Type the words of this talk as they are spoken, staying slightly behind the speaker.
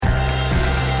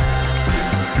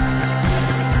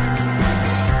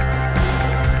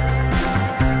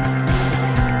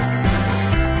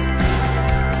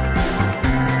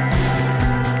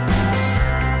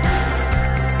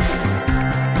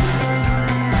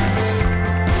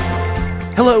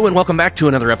Hello and welcome back to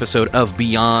another episode of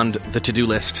Beyond the To-Do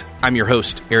List. I'm your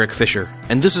host, Eric Fisher,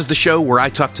 and this is the show where I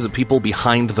talk to the people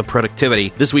behind the productivity.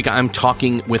 This week I'm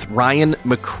talking with Ryan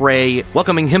McRae,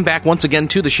 welcoming him back once again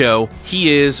to the show.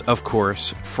 He is, of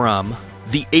course, from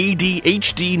the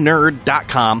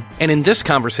ADHDnerd.com, and in this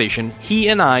conversation, he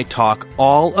and I talk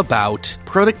all about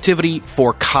productivity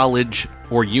for college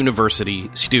or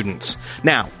university students.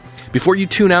 Now, before you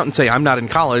tune out and say, I'm not in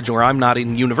college or I'm not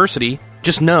in university,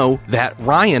 just know that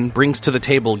Ryan brings to the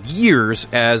table years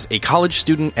as a college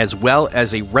student as well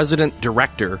as a resident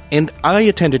director. And I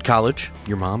attended college.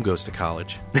 Your mom goes to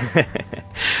college.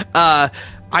 I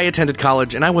attended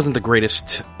college, and I wasn't the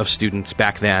greatest of students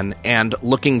back then. And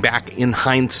looking back in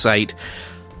hindsight,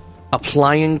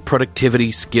 applying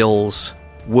productivity skills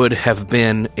would have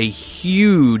been a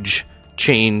huge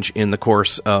change in the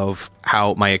course of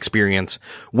how my experience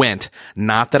went.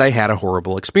 Not that I had a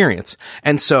horrible experience.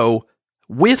 And so,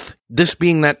 with this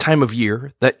being that time of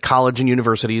year that college and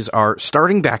universities are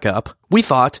starting back up, we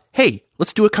thought, hey,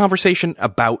 let's do a conversation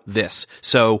about this.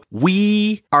 So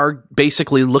we are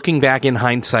basically looking back in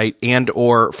hindsight and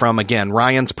or from, again,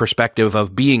 Ryan's perspective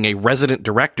of being a resident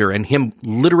director and him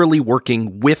literally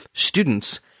working with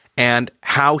students and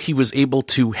how he was able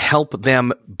to help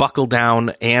them buckle down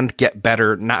and get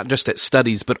better, not just at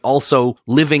studies, but also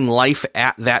living life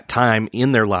at that time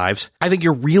in their lives. I think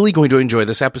you're really going to enjoy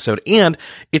this episode. And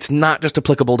it's not just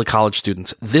applicable to college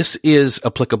students. This is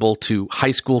applicable to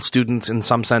high school students in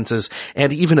some senses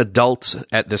and even adults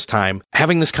at this time.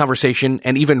 Having this conversation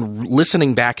and even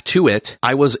listening back to it,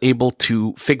 I was able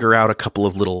to figure out a couple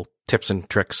of little tips and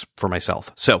tricks for myself.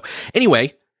 So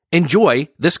anyway, enjoy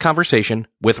this conversation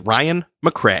with Ryan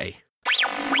McRae.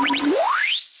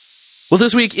 Well,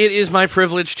 this week it is my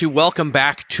privilege to welcome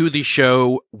back to the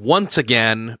show once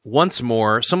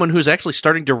more, someone who's actually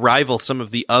starting to rival some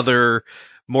of the other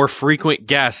more frequent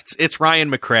guests. It's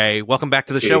Ryan McRae. Welcome back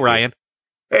to the show, Ryan.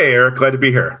 Hey, Eric. Glad to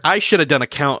be here. I should have done a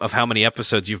count of how many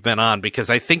episodes you've been on because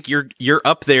I think you're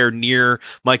up there near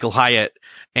Michael Hyatt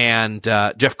and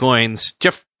Jeff Goins.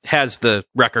 Jeff has the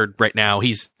record right now.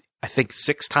 He's I think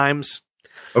 6 times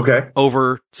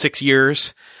over 6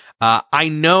 years. I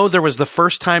know there was the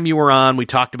first time you were on, we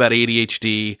talked about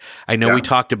ADHD. I know we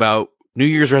talked about New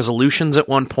Year's resolutions at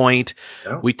one point.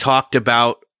 Yeah. We talked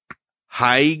about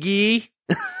Heige.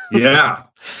 Yeah.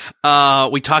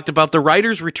 We talked about the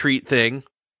writer's retreat thing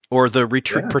or the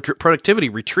productivity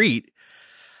retreat.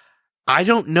 I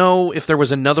don't know if there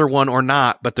was another one or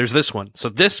not, but there's this one. So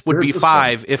this would be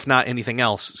 5, if not anything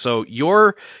else. So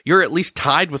you're at least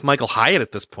tied with Michael Hyatt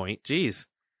at this point. Jeez.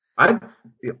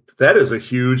 That is a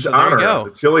huge honor.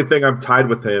 It's the only thing I'm tied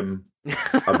with him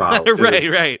about.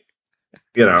 Right.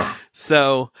 You know.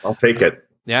 So I'll take it.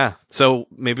 Yeah. So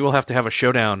maybe we'll have to have a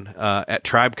showdown at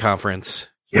Tribe Conference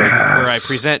where I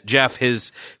present Jeff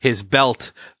his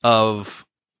belt of,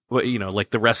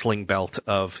 like the wrestling belt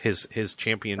of his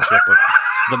championship of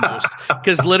the most.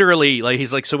 Because literally, like,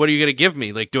 he's like, so what are you going to give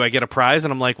me? Like, do I get a prize?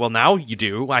 And I'm like, well, now you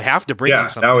do. I have to bring you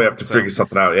something. Now we have to figure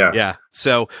something out. Yeah. Yeah.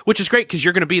 So, which is great because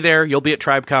you're going to be there. You'll be at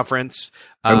Tribe Conference.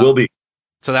 I will be.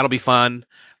 So that'll be fun.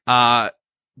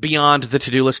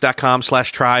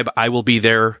 BeyondTheToDoList.com/tribe. I will be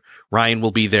there. Ryan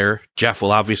will be there. Jeff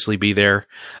will obviously be there.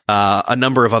 A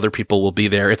number of other people will be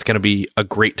there. It's going to be a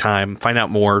great time. Find out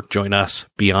more. Join us.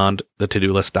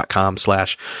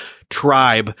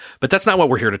 BeyondTheToDoList.com/tribe. But that's not what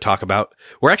we're here to talk about.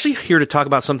 We're actually here to talk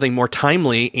about something more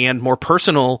timely and more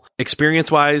personal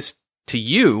experience-wise to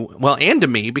you, well, and to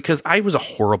me, because I was a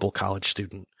horrible college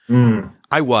student.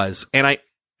 I was. And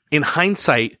in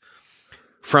hindsight,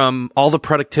 from all the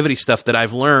productivity stuff that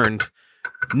I've learned,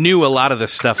 knew a lot of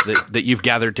this stuff that you've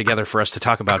gathered together for us to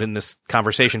talk about in this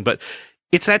conversation. But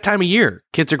it's that time of year.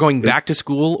 Kids are going back to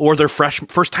school or they're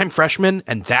first-time freshmen,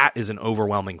 and that is an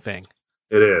overwhelming thing.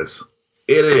 It is.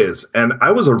 And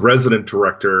I was a resident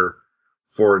director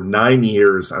for 9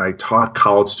 years, and I taught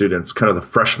college students kind of the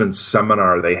freshman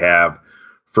seminar they have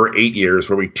for 8 years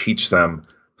where we teach them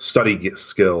study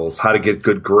skills, how to get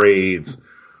good grades,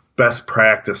 best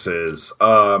practices,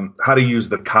 how to use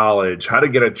the college, how to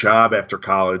get a job after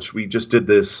college. We just did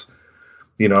this,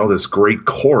 this great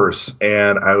course,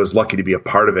 and I was lucky to be a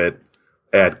part of it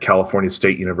at California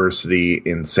State University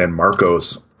in San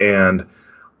Marcos. And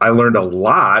I learned a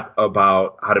lot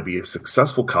about how to be a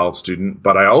successful college student,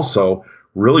 but I also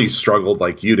really struggled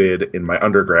like you did in my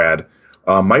undergrad.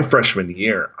 My freshman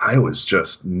year, I was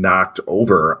just knocked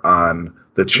over on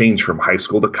the change from high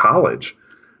school to college.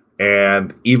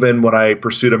 And even when I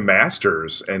pursued a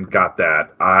master's and got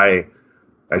that, I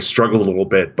struggled a little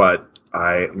bit, but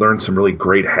I learned some really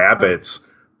great habits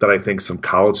that I think some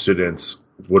college students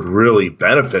would really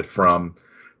benefit from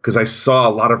because I saw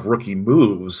a lot of rookie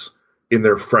moves in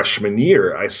their freshman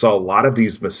year. I saw a lot of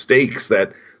these mistakes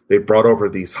that they brought over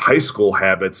these high school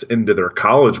habits into their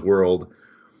college world,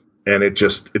 and it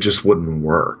just wouldn't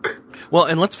work. Well,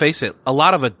 and let's face it, a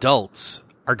lot of adults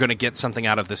are going to get something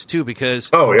out of this too,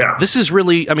 because this is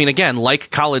really, I mean, again,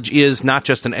 like college is not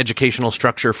just an educational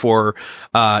structure for,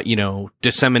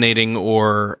 disseminating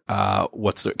or,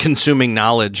 consuming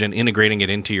knowledge and integrating it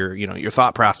into your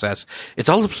thought process. It's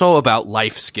also about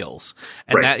life skills.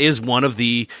 And that is one of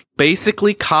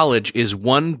basically college is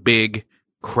one big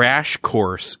crash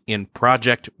course in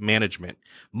project management,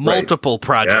 multiple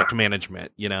project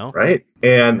management, Right.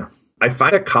 And I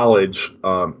find that college,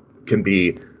 can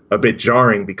be a bit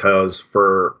jarring because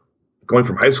for going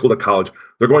from high school to college,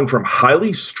 they're going from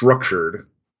highly structured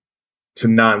to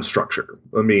non-structured.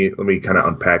 Let me kind of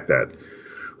unpack that.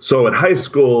 So in high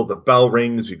school, the bell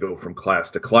rings, you go from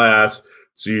class to class.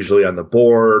 It's usually on the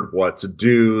board, what to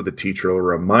do. The teacher will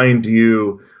remind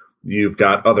you. You've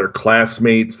got other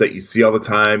classmates that you see all the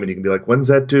time, and you can be like, when's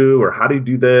that due? Or how do you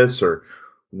do this? Or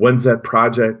when's that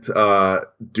project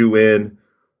due in?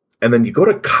 And then you go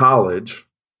to college,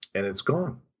 and it's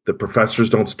gone. The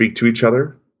professors don't speak to each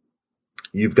other.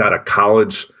 You've got a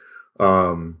college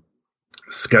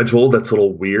schedule that's a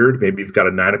little weird. Maybe you've got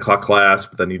a 9 o'clock class,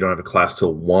 but then you don't have a class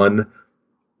till 1. And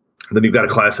then you've got a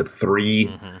class at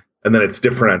 3, and then it's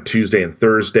different on Tuesday and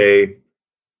Thursday.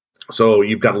 So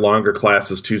you've got longer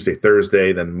classes Tuesday,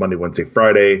 Thursday, then Monday, Wednesday,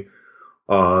 Friday.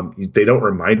 They don't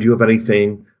remind you of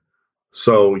anything.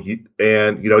 So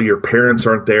your parents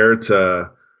aren't there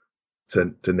to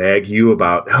nag you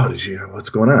about, what's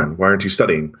going on? Why aren't you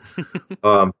studying?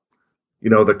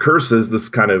 The curse is this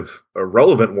kind of a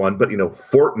relevant one, but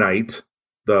Fortnite,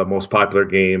 the most popular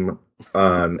game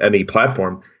on any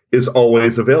platform, is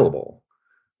always available.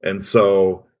 And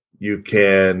so you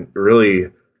can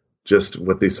really just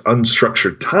with this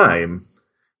unstructured time,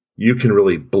 you can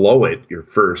really blow it your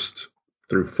first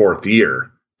through fourth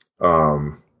year.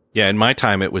 In my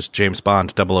time, it was James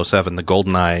Bond 007, the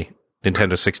GoldenEye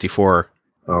Nintendo 64.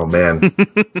 Oh man.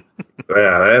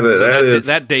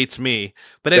 That dates me.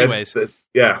 But anyways.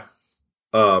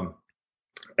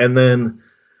 And then,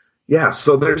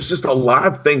 so there's just a lot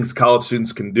of things college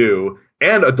students can do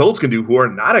and adults can do who are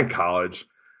not in college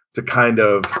to kind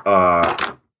of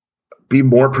be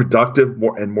more productive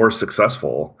and more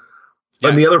successful. Yeah.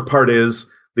 And the other part is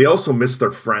they also miss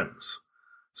their friends.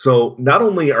 So not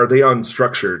only are they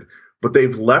unstructured, but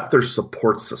they've left their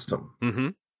support system. Mm-hmm.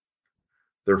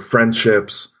 Their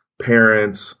friendships,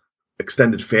 parents,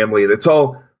 extended family, that's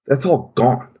all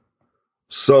gone.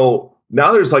 So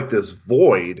now there's like this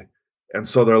void. And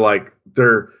so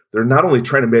they're not only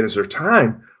trying to manage their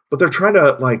time, but they're trying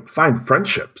to like find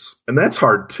friendships. And that's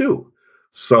hard too.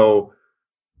 So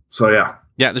yeah.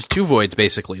 Yeah, there's two voids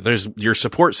basically. There's your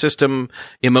support system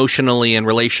emotionally and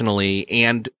relationally,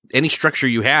 and any structure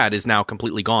you had is now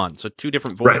completely gone. So two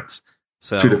different voids. Right.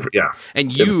 So, two different, yeah.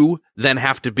 And you then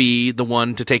have to be the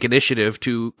one to take initiative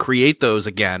to create those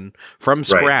again from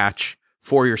scratch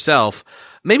for yourself.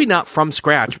 Maybe not from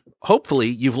scratch. Hopefully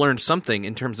you've learned something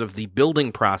in terms of the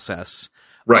building process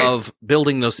of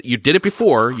building those. You did it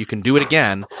before, you can do it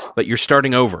again, but you're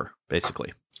starting over,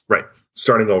 basically. Right.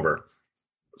 Starting over.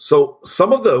 So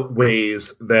some of the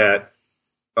ways that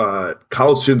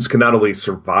college students can not only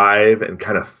survive and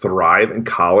kind of thrive in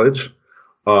college,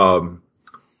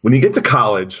 when you get to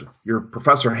college, your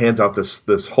professor hands out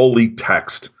this holy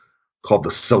text called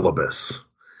the syllabus.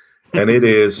 And it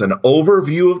is an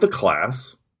overview of the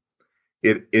class.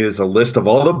 It is a list of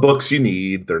all the books you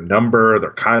need, their number,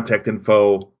 their contact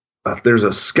info. There's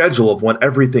a schedule of when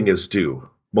everything is due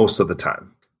most of the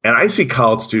time. And I see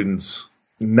college students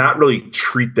not really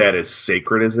treat that as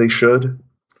sacred as they should.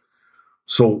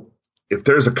 So if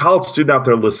there's a college student out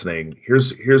there listening,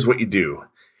 here's what you do.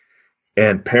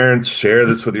 And parents, share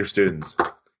this with your students.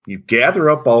 You gather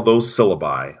up all those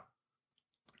syllabi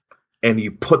and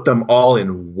you put them all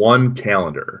in one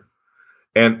calendar.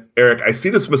 And Eric, I see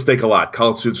this mistake a lot.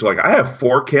 College students are like, I have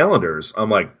 4 calendars. I'm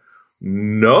like,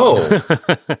 no,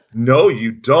 no,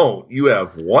 you don't. You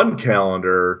have one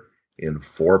calendar in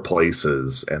 4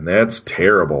 places, and that's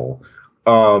terrible.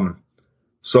 And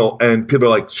people are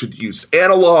like, should you use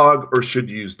analog or should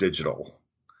you use digital?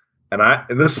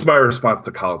 And this is my response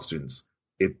to college students.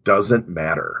 It doesn't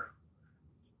matter.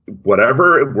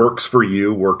 Whatever works for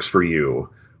you,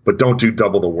 but don't do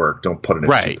double the work. Don't put it in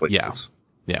 2 places.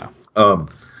 Yeah. And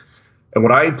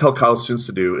what I tell college students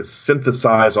to do is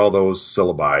synthesize all those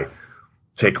syllabi,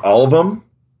 take all of them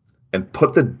and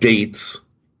put the dates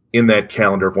in that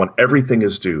calendar of when everything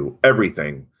is due,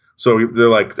 everything. So they're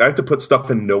like, I have to put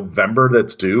stuff in November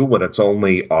that's due when it's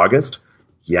only August?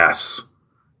 Yes.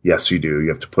 Yes, you do. You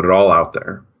have to put it all out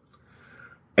there.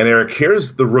 And Eric,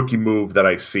 here's the rookie move that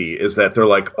I see is that they're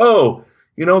like, oh,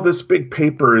 this big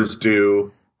paper is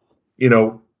due,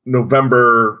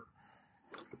 November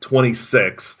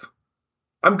 26th.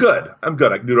 I'm good. I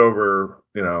can do it over,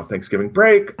 Thanksgiving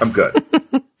break. I'm good.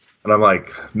 And I'm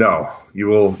like, no, you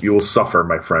will suffer,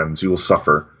 my friends. You will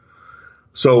suffer.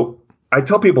 So I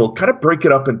tell people kind of break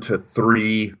it up into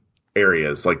 3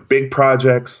 areas, like big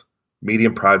projects,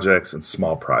 medium projects, and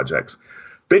small projects.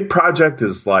 Big project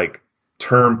is like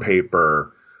term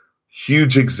paper,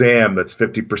 huge exam that's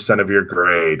 50% of your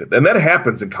grade. And that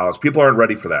happens in college. People aren't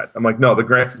ready for that. I'm like, no,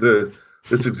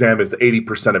 this exam is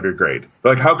 80% of your grade.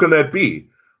 They're like, how can that be?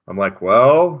 I'm like,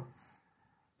 well,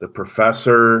 the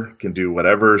professor can do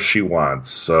whatever she wants,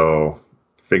 so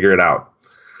figure it out.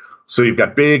 So you've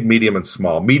got big, medium, and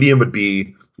small. Medium would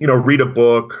be, read a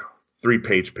book,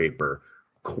 3-page paper,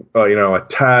 a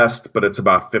test, but it's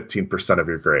about 15% of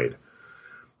your grade.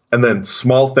 And then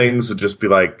small things would just be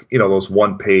like, those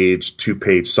 1-page,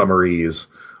 2-page summaries,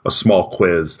 a small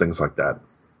quiz, things like that.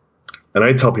 And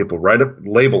I tell people,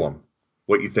 label them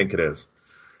what you think it is.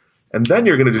 And then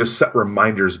you're going to just set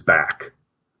reminders back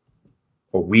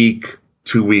a week,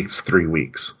 2 weeks, 3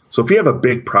 weeks. So if you have a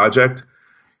big project,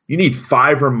 you need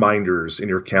 5 reminders in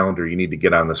your calendar you need to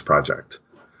get on this project.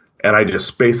 And I just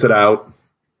space it out.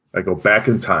 I go back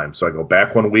in time. So I go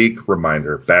back 1 week,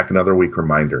 reminder, back another week,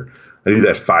 reminder. I do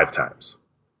that 5 times.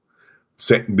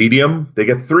 Medium, they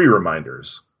get 3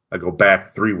 reminders. I go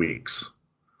back 3 weeks.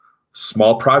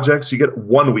 Small projects, you get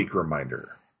 1 week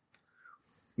reminder.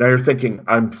 Now you're thinking,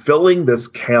 I'm filling this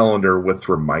calendar with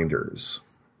reminders.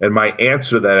 And my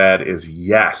answer to that is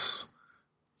yes.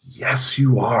 Yes,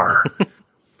 you are.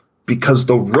 Because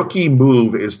the rookie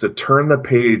move is to turn the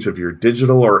page of your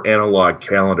digital or analog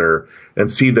calendar and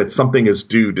see that something is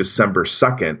due December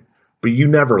 2nd, but you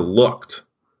never looked.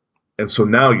 And so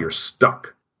now you're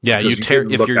stuck. Yeah, if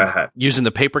you're using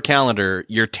the paper calendar,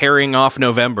 you're tearing off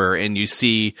November and you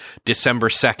see December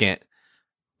 2nd,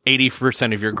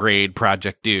 80% of your grade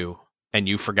project due, and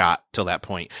you forgot till that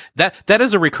point. That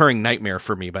is a recurring nightmare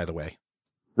for me, by the way.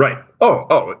 Right.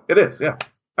 Oh, it is. Yeah.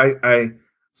 I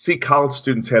see college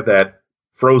students have that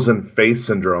frozen face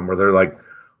syndrome where they're like,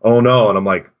 oh no. And I'm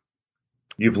like,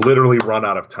 you've literally run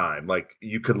out of time. Like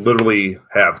you could literally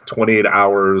have 28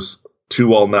 hours,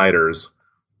 2 all-nighters,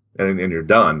 and you're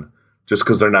done just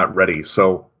because they're not ready.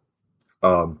 So,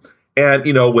 and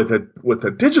with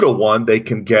a digital one, they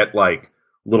can get like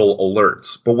little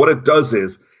alerts. But what it does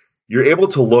is you're able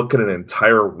to look at an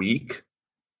entire week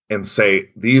and say,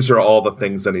 these are all the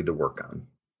things I need to work on.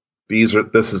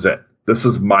 This is it. This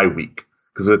is my week.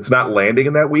 Because if it's not landing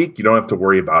in that week, you don't have to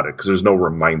worry about it because there's no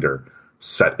reminder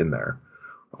set in there.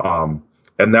 And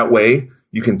that way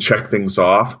you can check things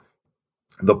off.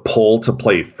 The pull to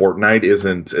play Fortnite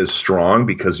isn't as strong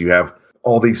because you have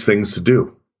all these things to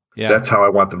do. Yeah. That's how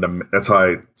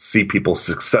I see people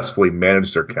successfully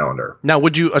manage their calendar. Now,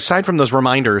 aside from those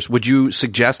reminders, would you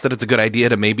suggest that it's a good idea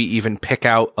to maybe even pick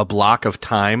out a block of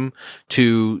time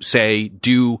to say,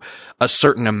 do a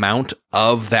certain amount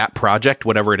of that project,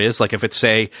 whatever it is? Like if it's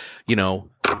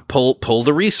pull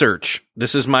the research.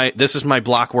 This is my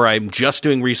block where I'm just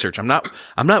doing research. I'm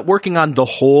not working on the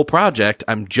whole project.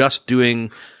 I'm just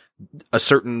doing a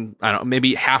certain,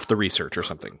 maybe half the research or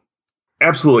something.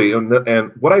 Absolutely.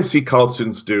 And what I see college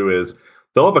students do is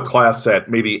they'll have a class at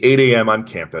maybe 8 a.m. on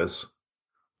campus,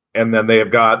 and then they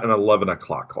have got an 11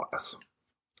 o'clock class.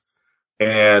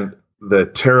 And the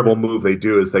terrible move they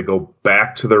do is they go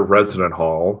back to their resident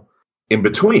hall in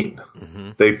between.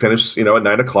 Mm-hmm. They finish, at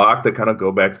 9 o'clock, they kind of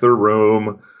go back to their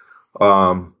room,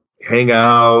 hang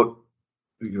out,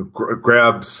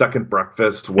 grab second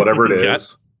breakfast, whatever it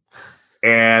is.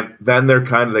 And then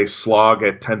they slog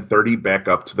at 10:30 back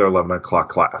up to their 11 o'clock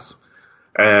class.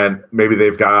 And maybe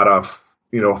they've got a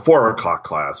 4 o'clock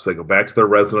class. They go back to their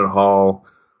resident hall,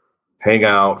 hang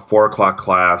out, 4 o'clock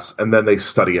class, and then they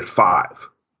study at 5,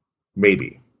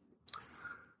 maybe.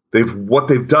 What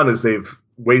they've done is they've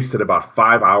wasted about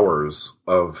 5 hours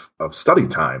of study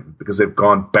time because they've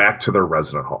gone back to their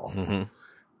resident hall. Mm-hmm.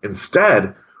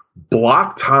 Instead,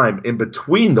 block time in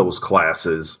between those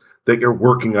classes that you're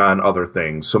working on other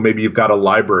things. So maybe you've got a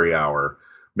library hour.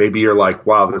 Maybe you're like,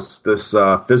 wow, this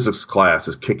physics class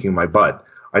is kicking my butt.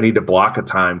 I need to block a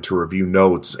time to review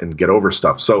notes and get over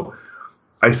stuff. So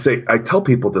I tell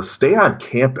people to stay on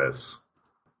campus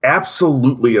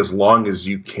absolutely as long as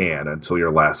you can until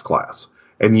your last class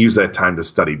and use that time to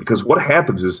study. Because what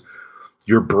happens is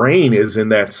your brain is in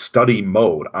that study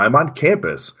mode. I'm on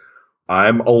campus.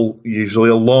 usually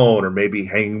alone or maybe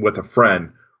hanging with a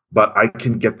friend, but I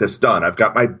can get this done. I've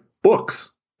got my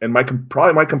books and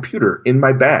probably my computer in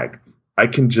my bag. I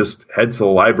can just head to the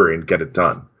library and get it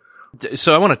done.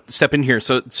 So I want to step in here.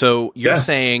 So you're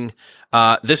saying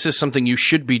this is something you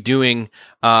should be doing.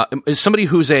 As somebody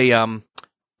who's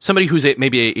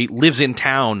maybe lives in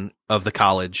town of the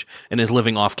college and is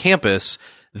living off campus,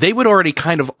 they would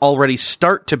already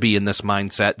start to be in this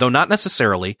mindset, though not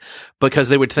necessarily, because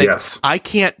they would think, I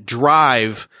can't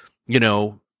drive,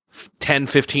 10,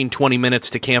 15, 20 minutes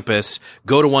to campus,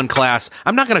 go to one class.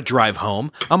 I'm not going to drive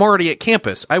home. I'm already at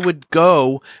campus. I would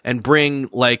go and bring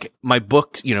like my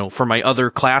book, for my other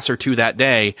class or two that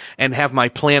day and have my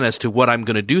plan as to what I'm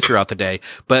going to do throughout the day.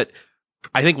 But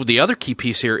I think the other key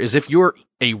piece here is if you're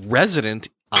a resident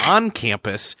on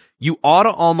campus, you ought to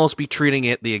almost be treating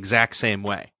it the exact same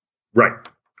way. Right.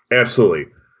 Absolutely.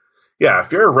 Yeah.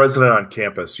 If you're a resident on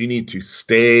campus, you need to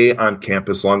stay on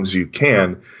campus as long as you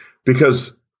can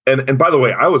because And by the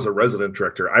way, I was a resident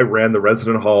director. I ran the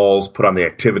resident halls, put on the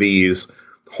activities,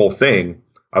 the whole thing.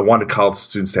 I wanted college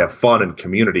students to have fun and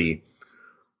community.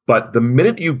 But the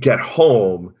minute you get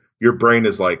home, your brain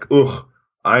is like, ugh,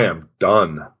 I am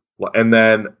done. And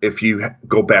then if you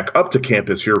go back up to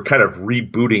campus, you're kind of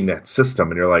rebooting that system.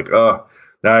 And you're like, oh,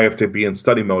 now I have to be in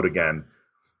study mode again.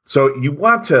 So you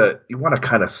want to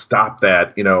kind of stop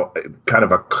that, kind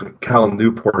of a Cal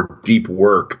Newport deep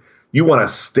work. You want to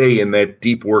stay in that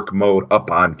deep work mode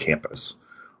up on campus.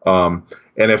 And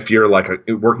if you're like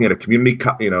working at a community,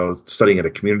 studying at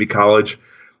a community college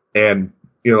and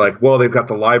you're like, well, they've got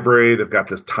the library, they've got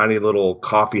this tiny little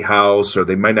coffee house, or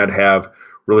they might not have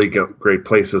really great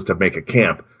places to make a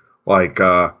camp. Like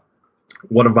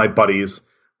one of my buddies'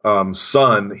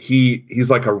 son, he's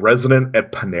like a resident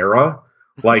at Panera.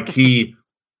 Like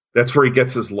that's where he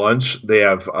gets his lunch. They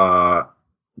have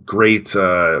great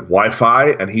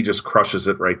Wi-Fi, and he just crushes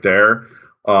it right there.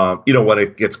 When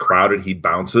it gets crowded, he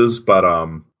bounces. But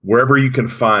wherever you can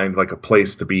find like a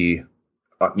place to be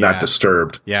not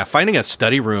disturbed. Yeah, finding a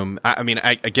study room. I am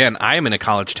in a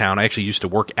college town. I actually used to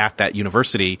work at that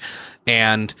university,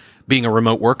 and being a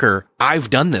remote worker, I've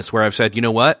done this where I've said, you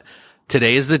know what?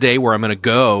 Today is the day where I'm going to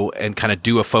go and kind of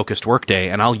do a focused work day,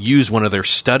 and I'll use one of their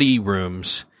study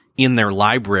rooms in their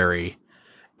library,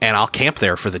 and I'll camp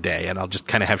there for the day, and I'll just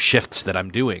kind of have shifts that I'm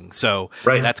doing. So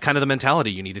That's kind of the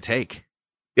mentality you need to take.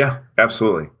 Yeah,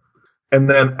 absolutely. And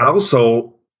then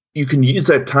also you can use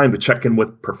that time to check in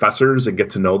with professors and get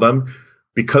to know them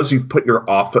because you've put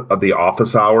the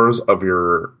office hours of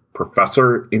your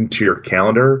professor into your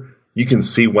calendar. You can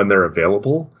see when they're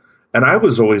available. And I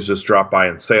was always just drop by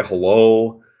and say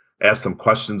hello, ask them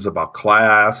questions about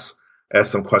class,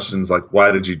 ask them questions like,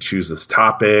 why did you choose this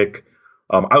topic?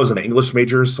 I was an English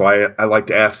major, so I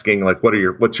liked asking like,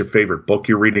 what's your favorite book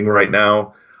you're reading right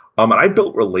now? And I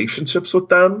built relationships with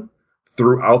them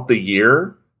throughout the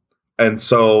year. And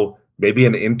so maybe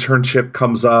an internship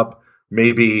comes up,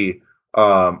 maybe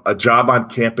a job on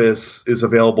campus is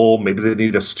available, maybe they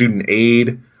need a student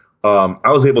aid.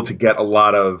 I was able to get a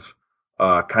lot of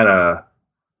kind of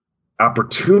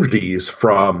opportunities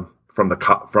from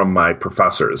my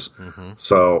professors. Mm-hmm.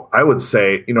 So I would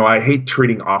say, I hate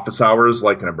treating office hours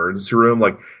like an emergency room.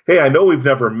 Like, hey, I know we've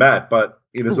never met, but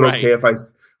is it okay if I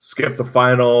skip the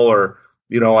final or,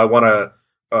 I want to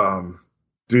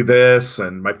do this?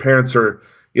 And my parents are,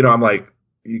 I'm like,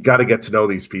 you got to get to know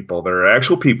these people. They're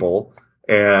actual people.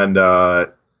 And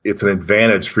it's an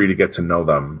advantage for you to get to know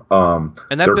them.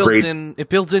 And that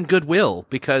builds in goodwill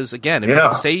because again, if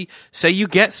you say you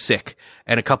get sick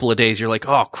and a couple of days, you're like,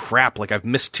 oh crap, like I've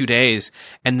missed 2 days,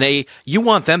 and you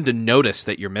want them to notice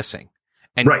that you're missing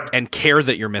and care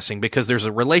that you're missing because there's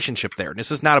a relationship there. And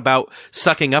this is not about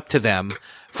sucking up to them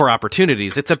for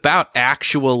opportunities. It's about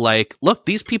actual like, look,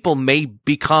 these people may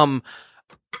become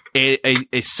a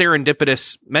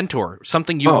serendipitous mentor,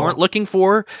 something you weren't looking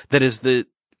for that is the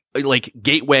like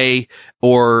gateway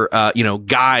or,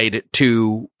 guide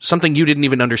to something you didn't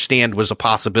even understand was a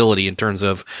possibility in terms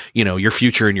of, your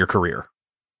future and your career.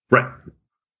 Right.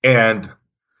 And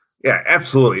yeah,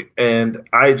 absolutely. And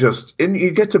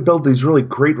you get to build these really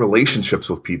great relationships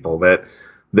with people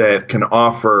that can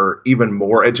offer even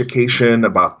more education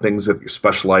about things that you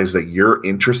specialize that you're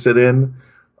interested in.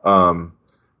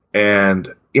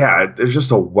 And yeah, there's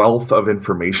just a wealth of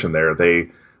information there.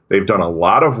 They've done a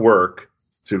lot of work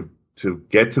to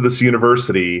get to this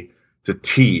university to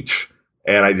teach.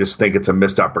 And I just think it's a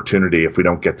missed opportunity if we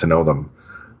don't get to know them.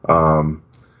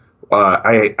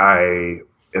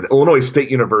 At Illinois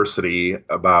State University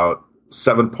about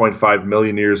 7.5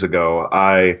 million years ago,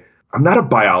 I'm not a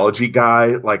biology guy.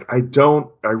 Like I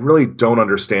really don't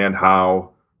understand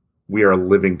how we are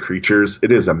living creatures.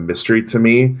 It is a mystery to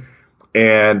me.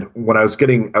 And when I was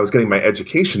getting my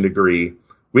education degree,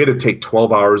 we had to take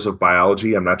 12 hours of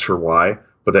biology. I'm not sure why,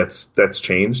 but that's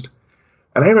changed.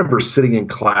 And I remember sitting in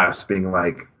class being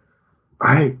like,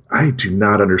 I do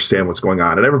not understand what's going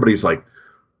on. And everybody's like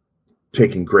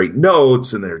taking great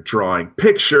notes and they're drawing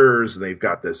pictures and they've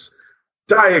got this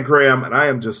diagram. And I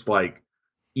am just like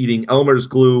eating Elmer's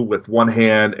glue with one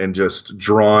hand and just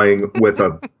drawing with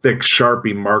a thick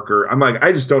Sharpie marker. I'm like,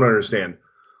 I just don't understand.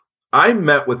 I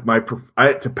met with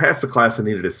to pass the class, I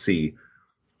needed a C.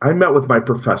 I met with my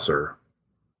professor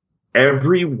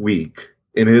every week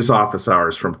in his office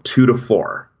hours from 2 to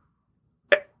 4.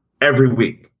 Every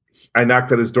week. I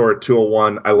knocked at his door at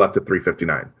 2:01. I left at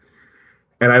 3:59.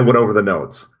 And I went over the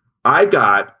notes. I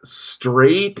got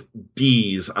straight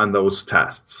D's on those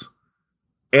tests.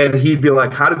 And he'd be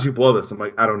like, how did you blow this? I'm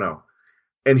like, I don't know.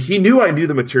 And he knew I knew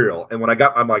the material. And when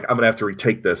I'm like, I'm going to have to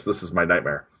retake this. This is my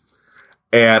nightmare.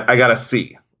 And I got a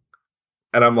C.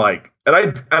 And I'm like, and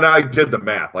I did the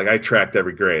math. Like I tracked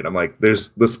every grade. I'm like,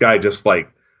 this guy just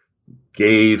like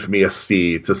gave me a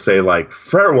C to say like,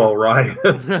 farewell, Ryan.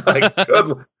 Like,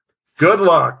 good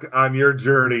luck on your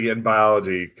journey in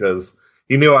biology. Because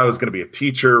he knew I was going to be a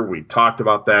teacher. We talked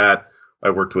about that. I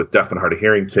worked with deaf and hard of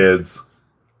hearing kids.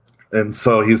 And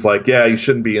so he's like, yeah, you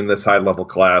shouldn't be in this high level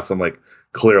class. I'm like,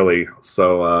 clearly.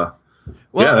 So,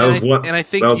 well, yeah, that was one. And I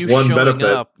think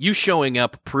you showing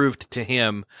up proved to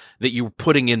him that you were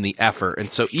putting in the effort. And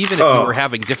so even if you were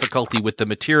having difficulty with the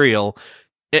material,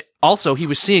 also he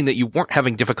was seeing that you weren't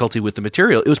having difficulty with the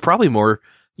material. It was probably more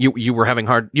you were having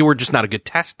you were just not a good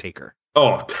test taker.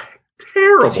 Oh,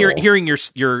 terrible. Because hearing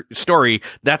your story,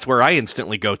 that's where I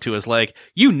instantly go to is like,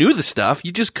 you knew the stuff.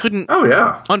 You just couldn't,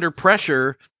 under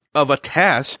pressure of a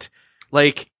test,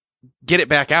 like get it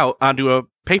back out onto a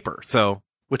paper. So,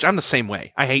 which I'm the same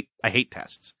way. I hate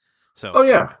tests.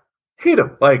 So, hate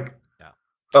them. Like,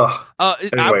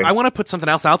 anyway. I want to put something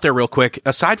else out there real quick.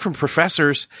 Aside from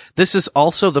professors, this is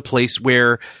also the place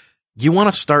where you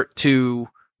want to start to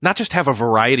not just have a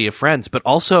variety of friends, but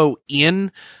also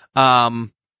in,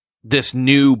 this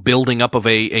new building up of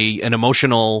an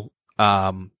emotional,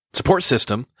 support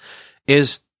system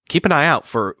is keep an eye out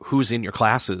for who's in your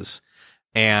classes.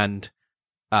 And,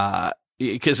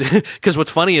 because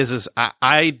what's funny is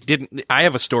I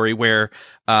have a story where,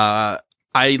 I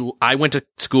went to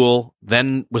school,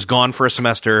 then was gone for a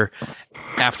semester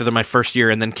after my first year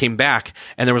and then came back.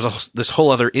 And there was this whole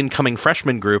other incoming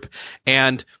freshman group.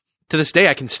 And to this day,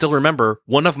 I can still remember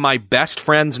one of my best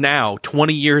friends now,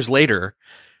 20 years later,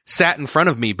 sat in front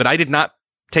of me, but I did not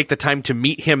take the time to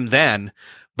meet him then.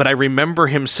 But I remember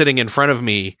him sitting in front of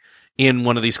me in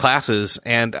one of these classes,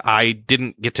 and I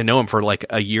didn't get to know him for like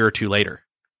a year or two later.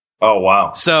 Oh,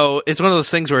 wow. So it's one of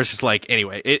those things where it's just like,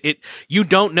 anyway, you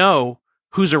don't know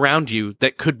who's around you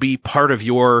that could be part of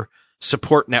your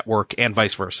support network and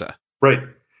vice versa. Right.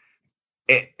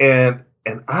 And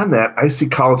on that, I see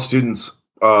college students,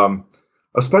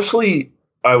 especially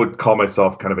I would call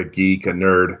myself kind of a geek, a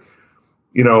nerd.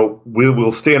 You know,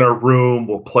 we'll stay in our room,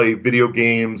 we'll play video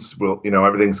games,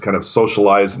 everything's kind of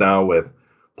socialized now with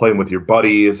playing with your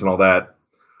buddies and all that.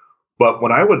 But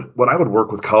when I would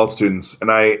work with college students, and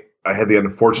I had the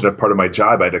unfortunate part of my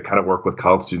job, I had to kind of work with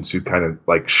college students who kind of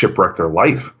like shipwreck their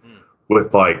life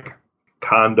with like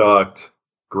conduct,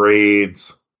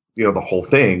 grades, the whole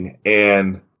thing.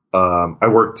 And I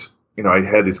worked, I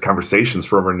had these conversations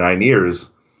for over 9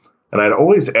 years, and I'd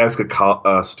always ask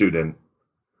a student,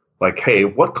 like, hey,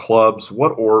 what clubs,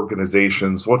 what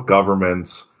organizations, what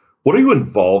governments, what are you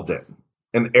involved in?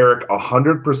 And Eric,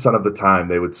 100% of the time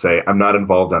they would say, I'm not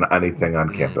involved on anything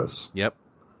on campus. Yep.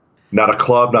 Not a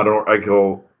club, I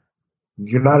go,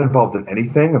 you're not involved in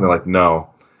anything? And they're like,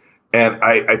 no. And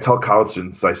I tell college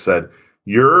students, I said,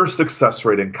 your success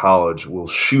rate in college will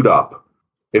shoot up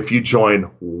if you join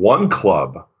one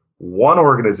club, one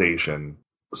organization,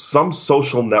 some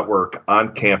social network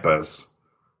on campus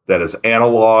that is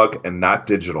analog and not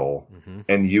digital,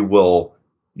 and you will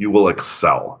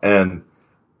excel. And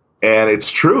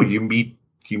it's true. You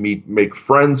make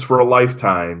friends for a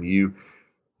lifetime.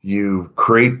 You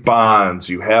create bonds.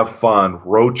 You have fun.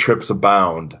 Road trips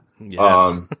abound.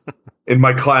 Yes. In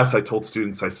my class, I told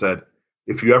students, I said,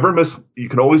 if you ever you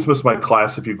can always miss my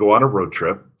class if you go on a road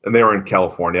trip. And they were in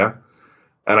California.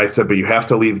 And I said, but you have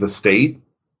to leave the state,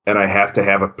 and I have to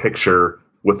have a picture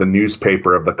with a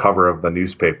newspaper of the cover of the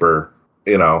newspaper.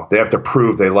 They have to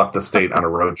prove they left the state on a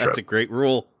road trip. That's a great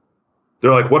rule. They're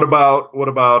like, what about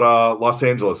Los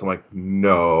Angeles? I'm like,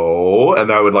 no.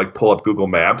 And I would like pull up Google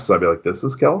Maps. I'd be like, this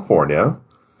is California.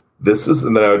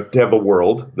 And then I would have a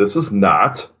world. This is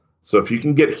not. So if you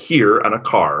can get here on a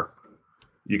car,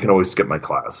 you can always skip my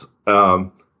class.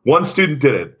 One student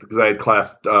did it because I had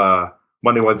class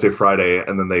Monday, Wednesday, Friday,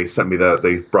 and then they sent me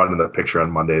they brought in the picture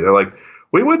on Monday. They're like,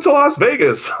 we went to Las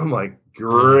Vegas. I'm like,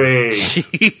 great.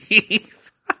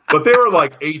 Jeez. But they were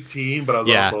like 18, but I was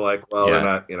also like, well, they're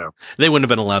not, They wouldn't have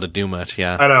been allowed to do much,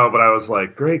 yeah. I know, but I was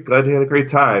like, great, glad you had a great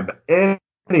time.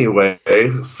 Anyway,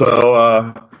 so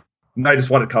I just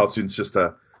wanted college students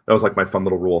that was like my fun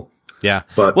little rule. Yeah.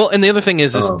 But, well, and the other thing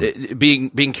is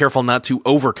being careful not to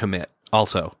overcommit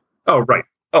also. Oh, right.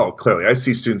 Oh, clearly. I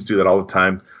see students do that all the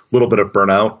time. A little bit of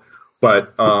burnout.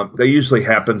 But that usually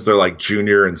happens. They're like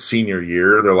junior and senior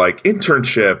year. They're like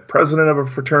internship, president of a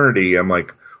fraternity. I'm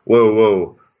like,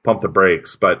 whoa, pump the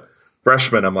brakes. But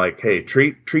freshmen, I'm like, hey,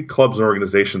 treat clubs and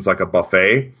organizations like a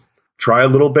buffet. Try a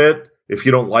little bit. If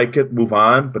you don't like it, move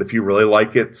on. But if you really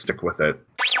like it, stick with it.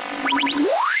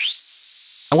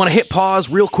 I want to hit pause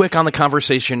real quick on the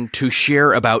conversation to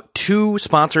share about two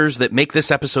sponsors that make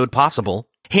this episode possible.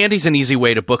 Handy's an easy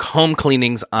way to book home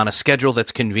cleanings on a schedule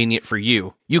that's convenient for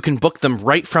you. You can book them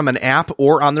right from an app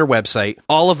or on their website.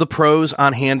 All of the pros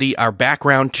on Handy are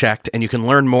background checked, and you can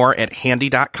learn more at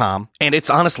handy.com. And it's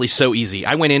honestly so easy.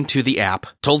 I went into the app,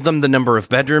 told them the number of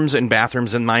bedrooms and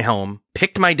bathrooms in my home,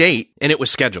 picked my date, and it was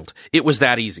scheduled. It was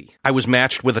that easy. I was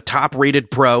matched with a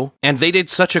top-rated pro, and they did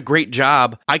such a great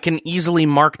job, I can easily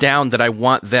mark down that I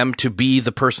want them to be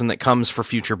the person that comes for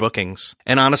future bookings.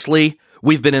 And honestly,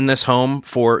 we've been in this home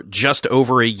for just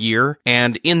over a year,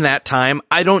 and in that time,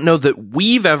 I don't know that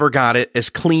we've ever got it as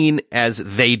clean as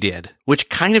they did, which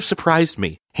kind of surprised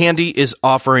me. Handy is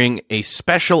offering a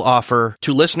special offer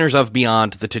to listeners of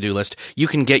Beyond the To-Do List. You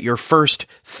can get your first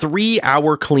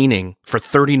 3-hour cleaning for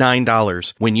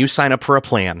 $39 when you sign up for a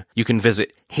plan. You can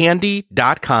visit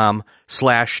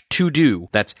handy.com/to-do.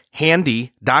 That's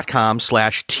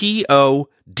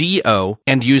handy.com/TODO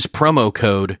and use promo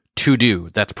code TODO.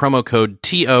 That's promo code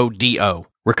TODO.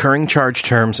 Recurring charge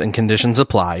terms and conditions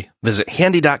apply. Visit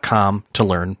handy.com to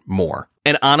learn more.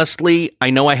 And honestly,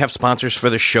 I know I have sponsors for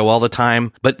the show all the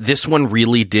time, but this one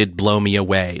really did blow me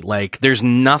away. Like, there's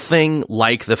nothing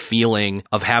like the feeling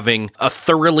of having a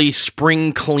thoroughly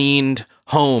spring cleaned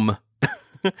home.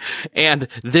 And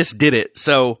this did it.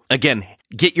 So again,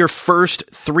 get your first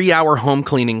 3-hour home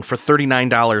cleaning for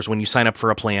 $39 when you sign up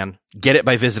for a plan. Get it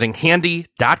by visiting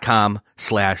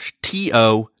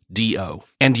handy.com/TODO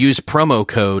and use promo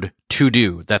code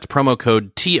TODO. That's promo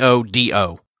code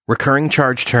TODO. Recurring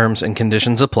charge terms and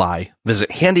conditions apply.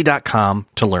 Visit handy.com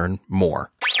to learn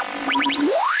more.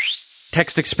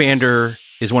 Text Expander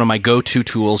is one of my go-to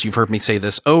tools. You've heard me say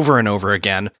this over and over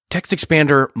again. Text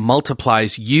Expander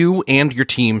multiplies you and your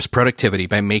team's productivity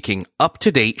by making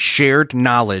up-to-date shared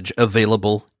knowledge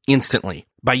available instantly.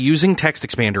 By using Text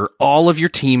Expander, all of your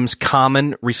team's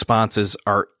common responses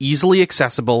are easily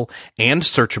accessible and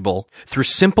searchable through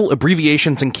simple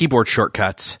abbreviations and keyboard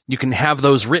shortcuts. You can have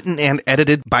those written and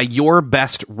edited by your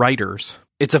best writers.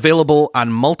 It's available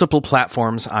on multiple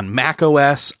platforms on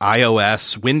macOS,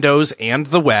 iOS, Windows, and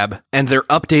the web, and they're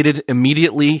updated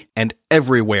immediately and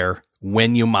everywhere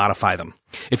when you modify them.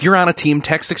 If you're on a team,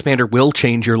 Text Expander will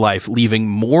change your life, leaving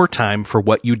more time for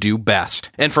what you do best.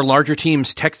 And for larger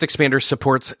teams, Text Expander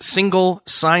supports single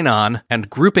sign-on and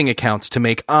grouping accounts to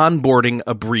make onboarding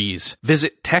a breeze.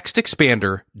 Visit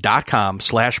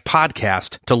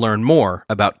textexpander.com/podcast to learn more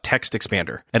about Text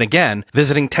Expander. And again,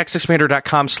 visiting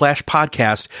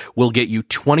textexpander.com/podcast will get you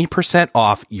 20%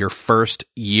 off your first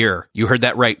year. You heard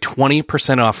that right,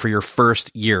 20% off for your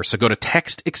first year. So go to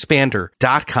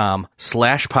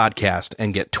textexpander.com/podcast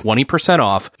and get 20%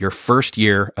 off your first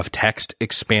year of Text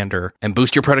Expander and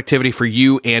boost your productivity for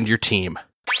you and your team.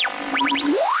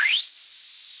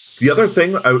 The other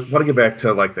thing, I want to get back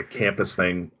to like the campus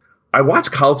thing. I watch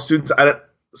college students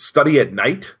study at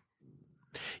night.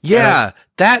 Yeah,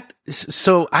 I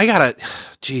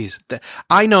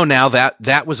know now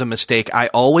that was a mistake. I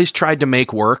always tried to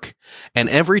make work, and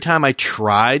every time I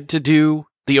tried to do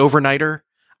the overnighter,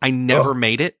 I never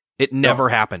made it. It never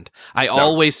happened. I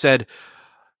always said,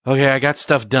 okay, I got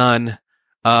stuff done,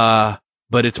 but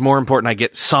it's more important I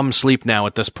get some sleep now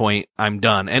at this point. I'm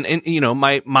done. And you know,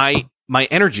 my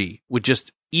energy would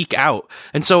just eke out.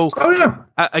 And so,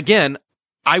 again,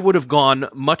 I would have gone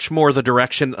much more the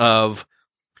direction of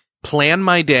plan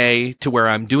my day to where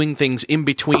I'm doing things in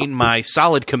between my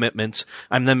solid commitments.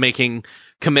 I'm then making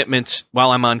commitments while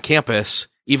I'm on campus,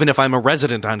 even if I'm a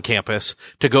resident on campus,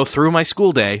 to go through my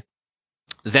school day.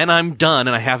 Then I'm done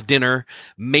and I have dinner.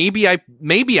 Maybe I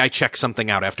check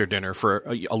something out after dinner for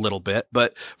a little bit,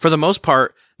 but for the most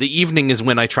part, the evening is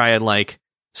when I try and like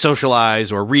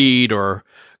socialize or read or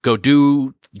go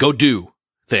do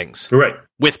things right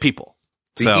with people.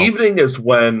 The evening is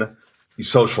when you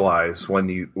socialize, when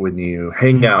you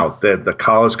hang out, that the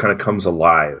college kind of comes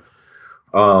alive.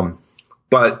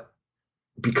 But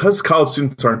because college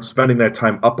students aren't spending that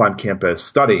time up on campus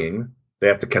studying, they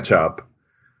have to catch up.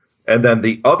 And then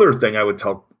the other thing I would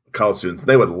tell college students,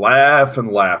 they would laugh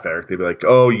and laugh, Eric. They'd be like,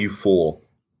 "Oh, you fool."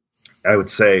 I would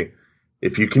say,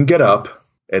 if you can get up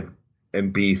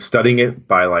and be studying it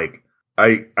by like,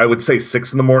 I would say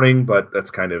 6 a.m, but that's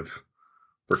kind of,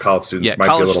 for college students, might be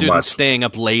a little much. College students staying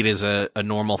up late is a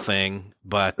normal thing,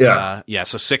 but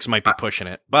so 6 might be pushing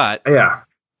it. But yeah,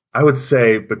 I would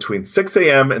say between 6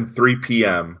 a.m. and 3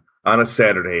 p.m. on a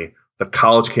Saturday, the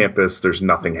college campus, there's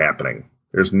nothing happening.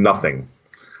 There's nothing.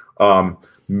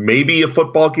 Maybe a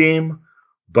football game,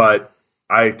 but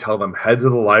I tell them, head to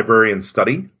the library and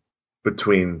study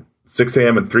between 6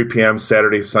 a.m. and 3 p.m.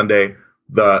 Saturday, Sunday.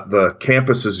 The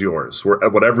campus is yours,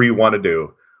 whatever you want to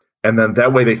do. And then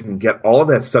that way they can get all of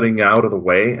that studying out of the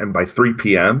way. And by 3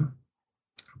 p.m.,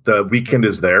 the weekend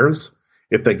is theirs.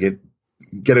 If they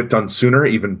get it done sooner,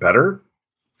 even better.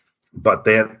 But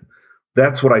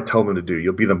that's what I tell them to do.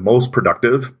 You'll be the most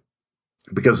productive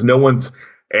because no one's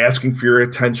asking for your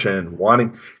attention,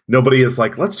 nobody is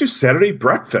like, let's do Saturday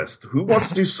breakfast. Who wants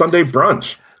to do Sunday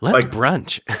brunch? Let's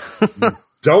brunch.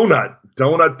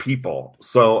 donut people.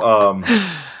 So,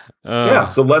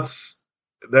 so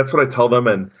that's what I tell them.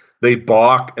 And they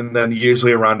balk. And then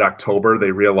usually around October,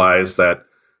 they realize that,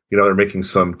 they're making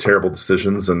some terrible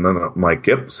decisions. And then I'm like,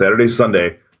 yep, Saturday,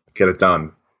 Sunday, get it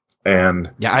done.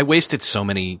 And yeah, I wasted so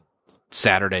many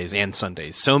Saturdays and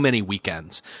Sundays, so many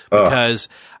weekends, because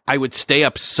I would stay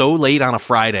up so late on a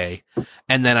Friday,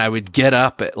 and then I would get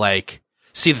up at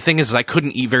the thing is I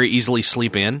couldn't very easily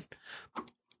sleep in.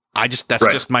 That's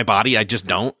just my body. I just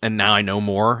don't. And now I know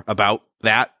more about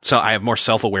that. So I have more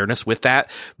self-awareness with that.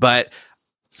 But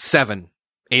 7,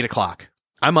 8 o'clock,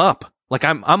 I'm up.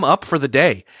 I'm up for the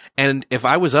day. And if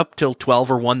I was up till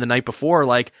 12 or 1 the night before,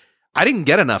 I didn't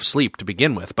get enough sleep to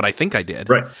begin with, but I think I did.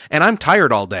 Right. And I'm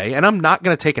tired all day, and I'm not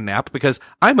going to take a nap because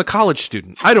I'm a college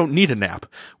student. I don't need a nap,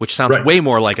 which sounds way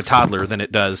more like a toddler than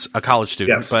it does a college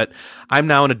student. Yes. But I'm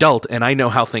now an adult, and I know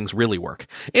how things really work.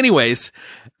 Anyways,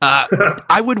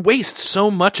 I would waste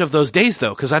so much of those days,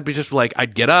 though, because I'd be just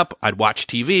I'd get up, I'd watch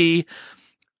TV,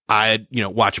 I'd,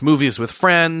 watch movies with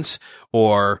friends,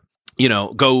 or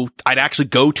I'd actually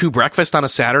go to breakfast on a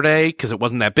Saturday because it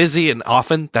wasn't that busy. And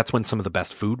often that's when some of the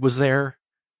best food was there.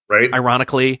 Right.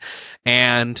 Ironically.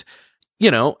 And,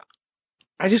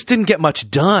 I just didn't get much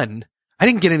done. I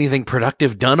didn't get anything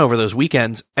productive done over those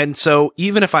weekends. And so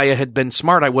even if I had been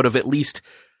smart, I would have at least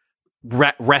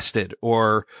rested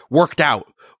or worked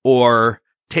out or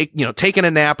taken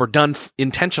a nap or done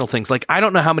intentional things. I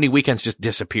don't know how many weekends just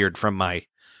disappeared from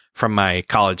my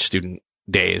college student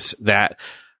days that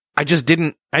I just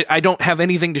didn't, I don't have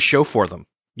anything to show for them,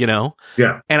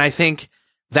 Yeah. And I think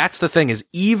that's the thing is,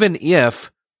 even if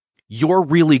you're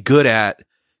really good at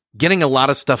getting a lot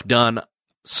of stuff done,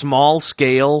 small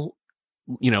scale,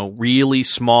 really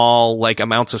small,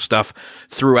 amounts of stuff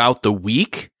throughout the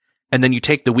week, and then you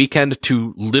take the weekend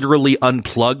to literally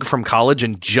unplug from college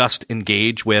and just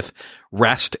engage with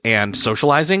rest and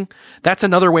socializing, that's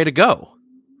another way to go.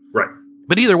 Right.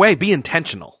 But either way, be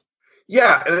intentional.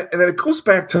 Yeah, and then it goes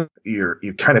back to you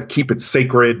kind of keep it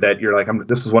sacred that you're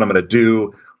this is what I'm going to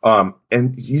do,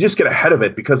 and you just get ahead of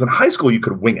it because in high school you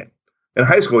could wing it. In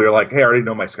high school you're hey, I already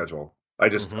know my schedule. I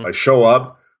show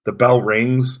up, the bell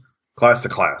rings, class to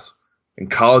class. In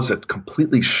college it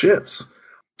completely shifts,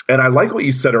 and I like what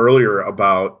you said earlier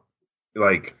about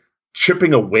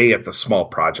chipping away at the small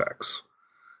projects.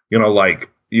 You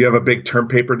have a big term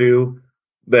paper due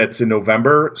that's in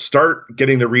November, start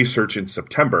getting the research in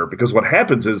September, because what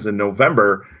happens is in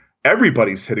November,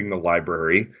 everybody's hitting the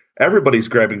library. Everybody's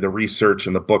grabbing the research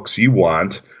and the books you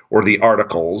want, or the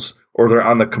articles, or they're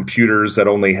on the computers that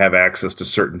only have access to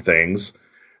certain things.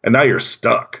 And now you're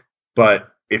stuck.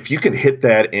 But if you can hit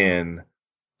that in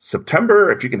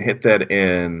September, if you can hit that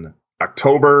in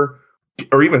October,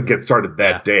 or even get started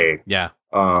that day,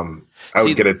 I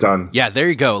would get it done. Yeah, there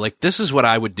you go. This is what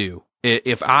I would do.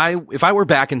 If I were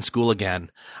back in school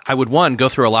again, I would go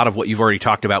through a lot of what you've already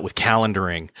talked about with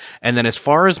calendaring. And then as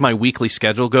far as my weekly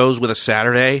schedule goes with a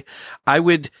Saturday, I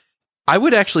would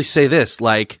actually say this,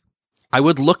 I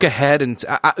would look ahead and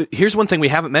here's one thing we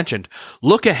haven't mentioned.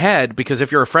 Look ahead, because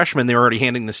if you're a freshman, they're already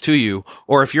handing this to you.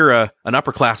 Or if you're an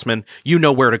upperclassman, you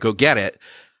know where to go get it.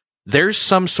 There's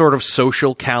some sort of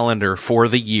social calendar for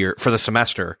the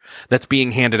semester that's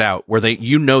being handed out where the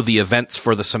events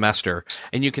for the semester.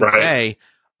 And you can say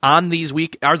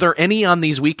are there any on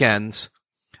these weekends,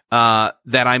 that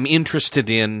I'm interested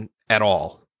in at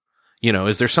all?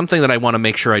 Is there something that I want to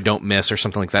make sure I don't miss or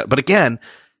something like that? But again,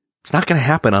 it's not going to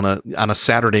happen on a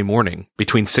Saturday morning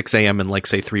between 6 a.m. and like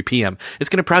say 3 p.m. It's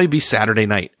going to probably be Saturday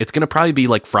night. It's going to probably be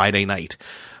like Friday night,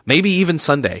 maybe even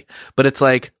Sunday. But it's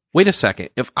like, wait a second.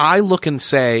 If I look and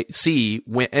see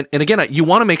when, and again, you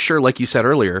want to make sure, like you said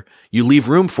earlier, you leave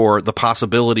room for the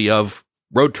possibility of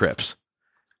road trips.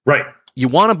 Right. You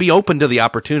want to be open to the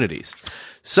opportunities.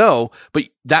 So, but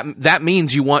that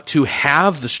means you want to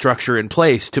have the structure in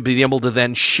place to be able to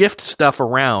then shift stuff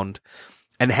around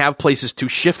and have places to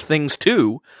shift things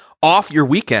to off your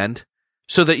weekend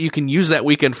so that you can use that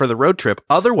weekend for the road trip.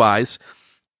 Otherwise,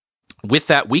 with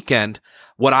that weekend,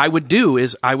 what I would do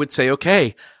is I would say,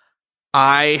 okay,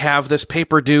 I have this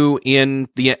paper due in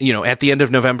at the end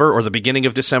of November or the beginning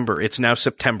of December. It's now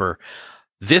September.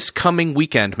 This coming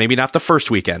weekend, maybe not the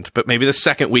first weekend, but maybe the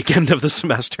second weekend of the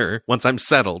semester, once I'm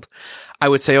settled, I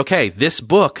would say, okay, this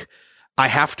book, I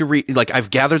have to read, like I've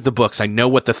gathered the books. I know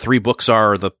what the 3 books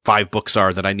are or the 5 books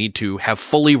are that I need to have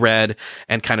fully read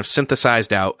and kind of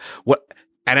synthesized out.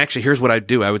 And actually, here's what I'd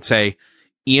do. I would say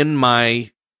in my,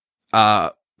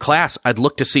 class, I'd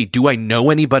look to see, do I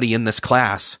know anybody in this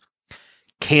class?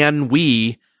 Can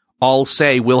we all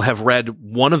say we'll have read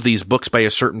one of these books by a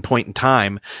certain point in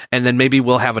time, and then maybe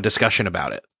we'll have a discussion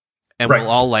about it. And We'll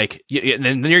all like, and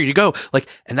then there you go. Like,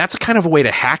 and that's a kind of a way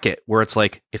to hack it where it's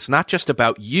like, it's not just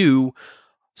about you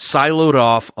siloed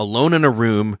off alone in a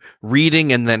room,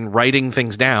 reading and then writing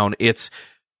things down. It's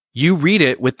you read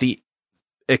it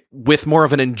with more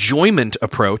of an enjoyment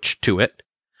approach to it.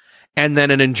 And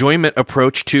then an enjoyment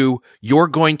approach to you're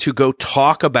going to go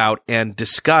talk about and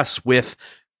discuss with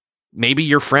maybe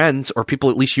your friends or people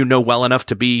at least well enough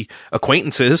to be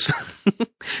acquaintances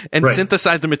and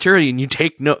synthesize the material, and you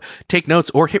take notes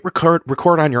or hit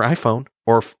record on your iPhone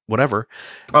or whatever.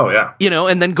 Oh yeah.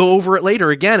 And then go over it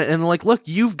later again. And like, look,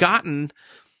 you've gotten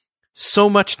so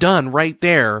much done right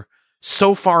there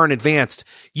so far in advance.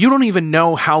 You don't even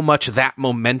know how much that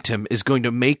momentum is going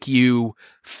to make you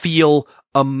feel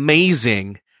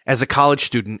amazing as a college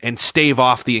student and stave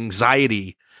off the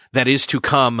anxiety that is to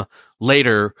come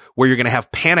later, where you're going to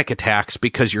have panic attacks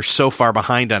because you're so far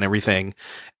behind on everything,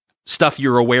 stuff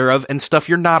you're aware of and stuff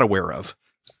you're not aware of.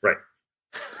 Right.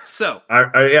 So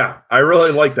I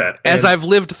really like that. As I've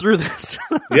lived through this.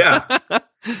 Yeah.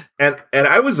 And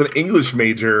I was an English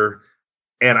major,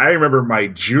 and I remember my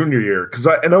junior year, because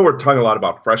I know we're talking a lot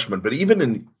about freshmen, but even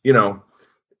in,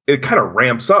 it kind of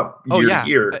ramps up year to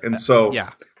year. And so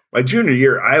my junior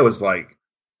year, I was like,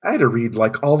 I had to read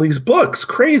like all these books.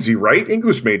 Crazy, right?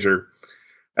 English major.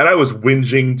 And I was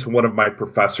whinging to one of my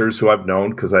professors who I've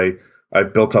known, because I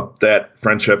built up that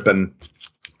friendship, and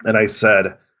I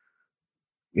said,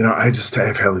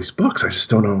 I've had these books. I just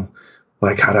don't know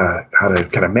like how to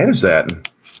kind of manage that. And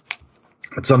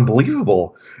it's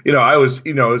unbelievable.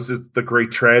 It's just the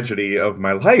great tragedy of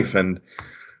my life. And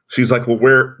she's like, well,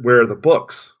 where are the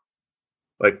books?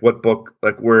 Like, what book?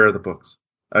 Like, where are the books?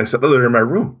 And I said, oh, they're in my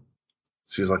room.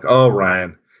 She's like, oh,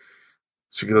 Ryan.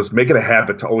 She goes, make it a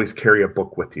habit to always carry a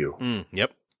book with you.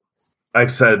 Yep. I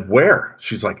said, where?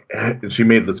 She's like, and she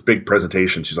made this big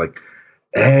presentation. She's like,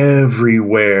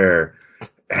 everywhere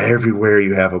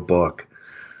you have a book.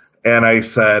 And I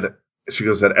said, she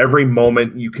goes, at every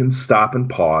moment you can stop and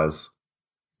pause,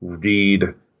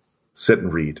 read, sit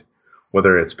and read,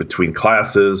 whether it's between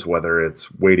classes, whether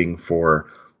it's waiting for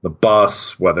the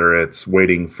bus, whether it's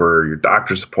waiting for your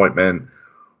doctor's appointment.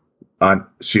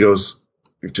 She goes,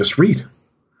 just read.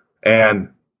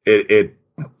 And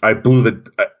I blew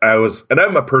and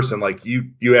I'm a person like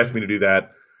you asked me to do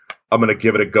that. I'm going to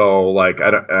give it a go. Like,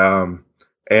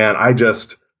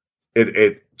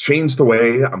 it changed the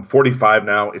way I'm 45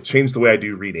 now. It changed the way I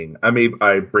do reading.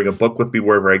 I bring a book with me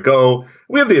wherever I go.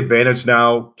 We have the advantage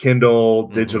now, Kindle,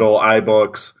 digital,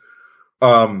 iBooks.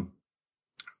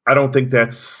 I don't think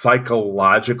that's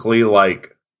psychologically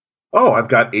like, oh, I've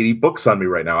got 80 books on me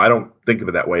right now. I don't think of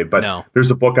it that way, but There's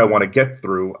a book I want to get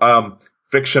through.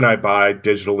 Fiction I buy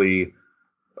digitally,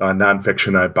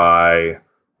 nonfiction I buy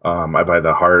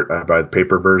the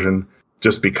paper version,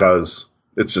 just because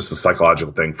it's just a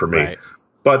psychological thing for me. Right.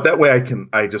 But that way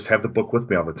I just have the book with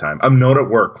me all the time. I'm known at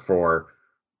work for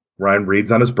Ryan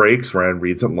reads on his breaks, Ryan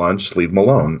reads at lunch, leave him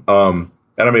alone. And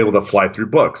I'm able to fly through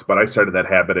books, but I started that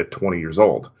habit at 20 years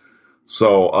old.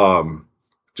 So,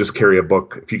 just carry a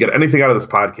book. If you get anything out of this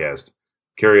podcast,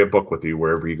 carry a book with you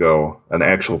wherever you go, an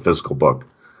actual physical book.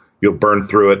 You'll burn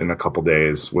through it in a couple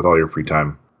days with all your free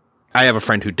time. I have a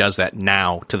friend who does that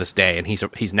now to this day, and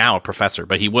he's now a professor,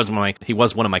 but he was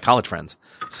one of my college friends.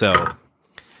 So,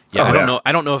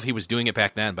 I don't know if he was doing it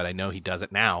back then, but I know he does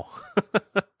it now.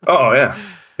 Oh yeah.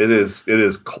 it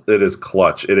is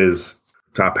clutch. It is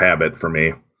top habit for me.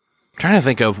 I'm trying to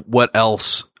think of what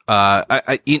else.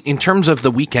 In terms of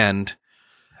the weekend,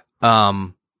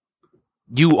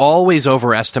 you always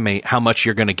overestimate how much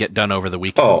you're going to get done over the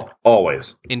weekend. Oh,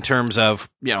 always. In terms of,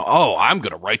 I'm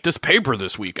going to write this paper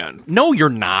this weekend. No, you're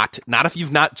not. Not if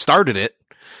you've not started it.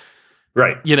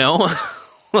 Right.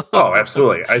 Oh,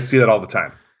 absolutely. I see that all the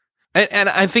time. And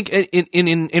I think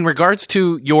in regards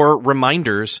to your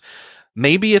reminders,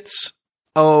 maybe it's,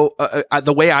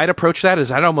 the way I'd approach that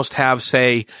is I'd almost have,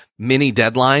 say, mini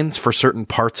deadlines for certain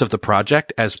parts of the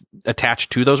project as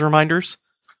attached to those reminders.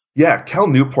 Yeah, Cal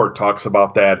Newport talks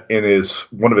about that in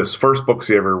one of his first books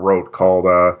he ever wrote called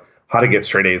How to Get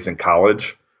Straight A's in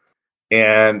College.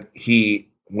 And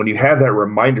when you have that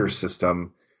reminder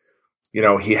system,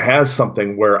 he has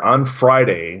something where on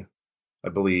Friday, I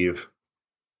believe,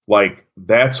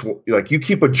 you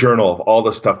keep a journal of all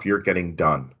the stuff you're getting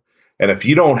done. And if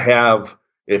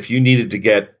you needed to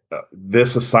get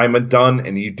this assignment done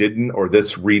and you didn't, or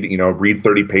this read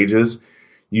 30 pages,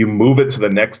 you move it to the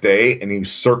next day and you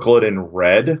circle it in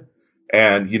red,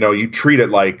 and you treat it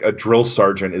like a drill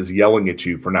sergeant is yelling at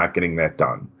you for not getting that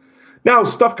done. Now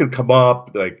stuff can come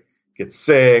up, like get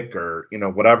sick or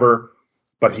whatever,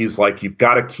 but he's like, you've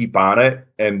got to keep on it,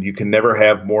 and you can never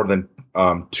have more than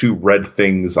 2 red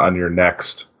things on your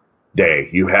next day.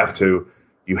 You have to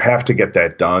get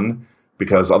that done,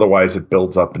 because otherwise it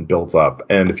builds up and builds up.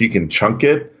 And if you can chunk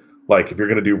it, like if you're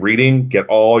going to do reading, get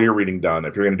all your reading done.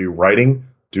 If you're going to do writing,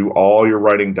 do all your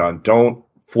writing done. Don't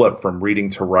flip from reading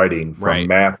to writing, from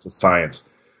math to science.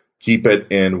 Keep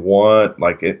it in one,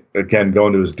 again,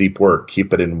 going to his deep work,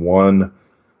 keep it in one,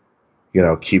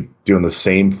 keep doing the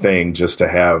same thing just to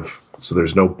have, so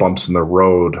there's no bumps in the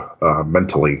road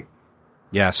mentally.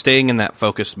 Yeah, staying in that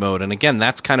focused mode. And again,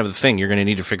 that's kind of the thing you're going to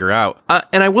need to figure out.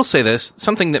 And I will say this,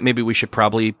 something that maybe we should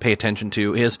probably pay attention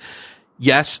to is,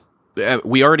 yes,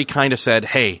 we already kind of said,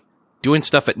 hey, doing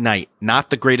stuff at night, not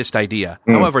the greatest idea.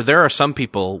 However, there are some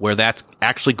people where that's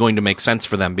actually going to make sense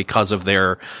for them because of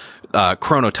their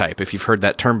chronotype, if you've heard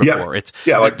that term before.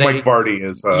 Yeah, Mike Vardy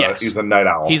is he's a night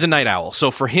owl. He's a night owl.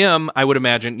 So for him, I would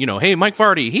imagine, hey, Mike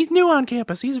Vardy, he's new on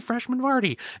campus. He's a freshman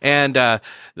Vardy. And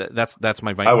that's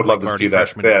my I would love to see that.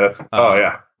 Freshman, yeah, that's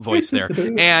voice there.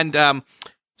 And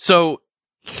so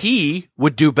he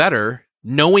would do better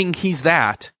knowing he's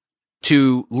that,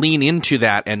 to lean into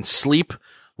that and sleep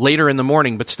later in the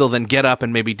morning, but still then get up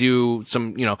and maybe do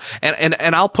some,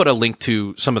 and I'll put a link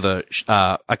to some of the,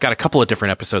 I've got a couple of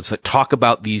different episodes that talk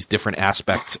about these different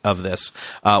aspects of this.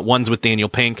 One's with Daniel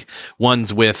Pink,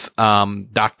 one's with,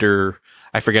 Dr.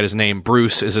 I forget his name.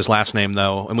 Bruce is his last name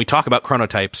though. And we talk about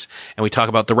chronotypes, and we talk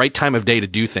about the right time of day to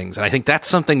do things. And I think that's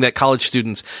something that college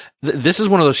students, this is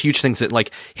one of those huge things that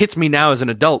hits me now as an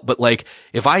adult. But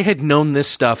if I had known this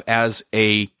stuff as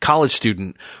a college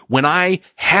student, when I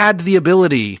had the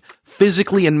ability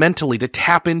physically and mentally to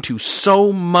tap into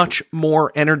so much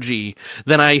more energy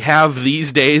than I have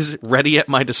these days ready at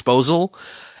my disposal,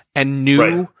 and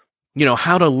knew,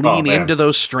 how to lean into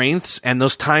those strengths and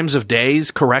those times of days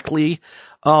correctly.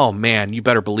 Oh man, you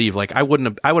better believe, I would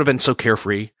have been so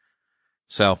carefree.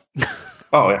 So.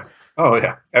 Oh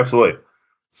yeah. Absolutely.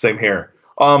 Same here.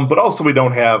 But also we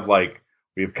don't have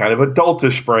we have kind of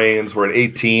adultish brains. We're at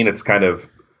 18. It's kind of,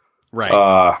 right.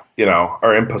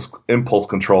 Our impulse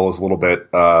control is a little bit,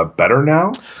 better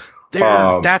now.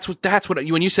 That's what,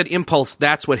 when you said impulse,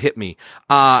 that's what hit me.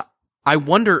 I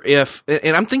wonder if,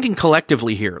 and I'm thinking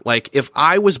collectively here, if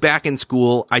I was back in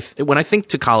school, when I think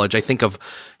to college, I think of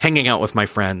hanging out with my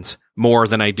friends more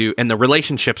than I do, and the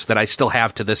relationships that I still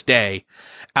have to this day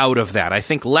out of that. I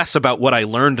think less about what I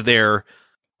learned there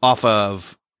off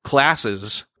of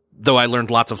classes, though I learned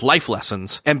lots of life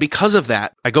lessons. And because of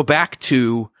that, I go back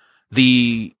to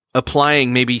the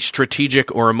applying maybe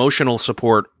strategic or emotional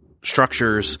support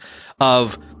structures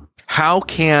of, how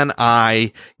can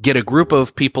I get a group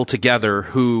of people together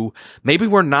who maybe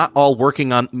we're not all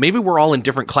maybe we're all in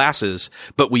different classes,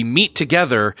 but we meet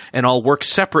together and all work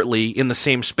separately in the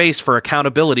same space for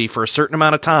accountability for a certain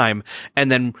amount of time. And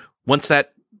then once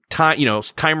that time,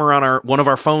 timer on one of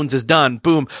our phones is done,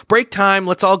 boom, break time.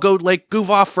 Let's all go goof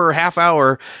off for a half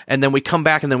hour. And then we come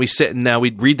back and then we sit and now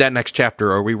we read that next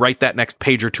chapter, or we write that next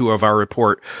page or two of our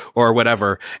report or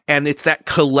whatever. And it's that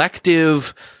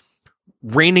collective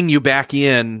reining you back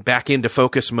into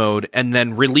focus mode, and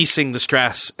then releasing the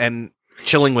stress and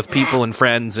chilling with people and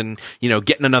friends and,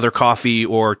 getting another coffee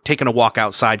or taking a walk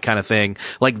outside kind of thing.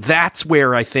 That's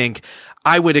where I think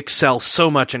I would excel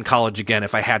so much in college again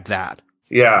if I had that.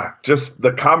 Yeah. Just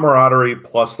the camaraderie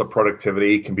plus the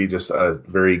productivity can be just a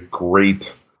very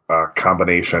great,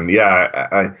 combination.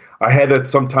 Yeah, I had that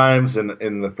sometimes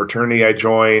in the fraternity I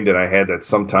joined, and I had that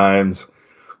sometimes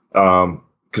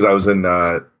because I was in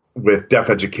with deaf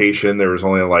education. There was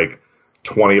only like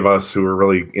 20 of us who were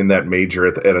really in that major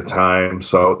at a time,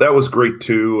 so that was great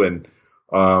too. And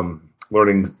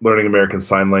learning American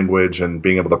Sign Language and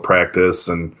being able to practice.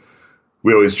 And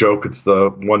we always joke it's the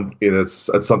one. It's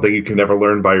something you can never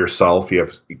learn by yourself.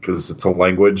 Because it's a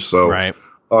language. So right.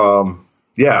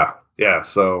 Yeah.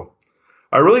 So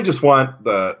I really just want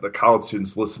the college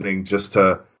students listening just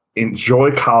to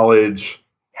enjoy college,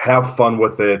 have fun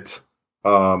with it.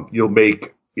 You'll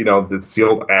make, it's the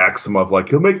old axiom of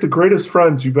like, you'll make the greatest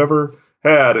friends you've ever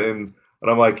had. And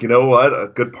I'm like, you know what?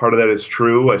 A good part of that is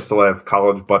true. I still have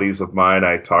college buddies of mine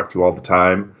I talk to all the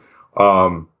time.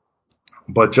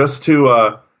 But just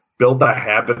to build the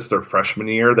habits their freshman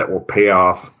year that will pay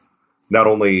off not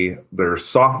only their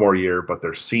sophomore year, but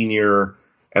their senior,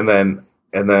 and then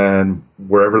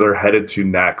wherever they're headed to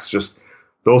next. Just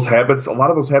those habits, a lot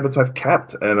of those habits I've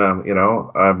kept, and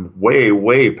I'm way,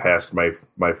 way past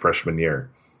my freshman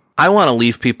year. I want to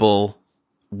leave people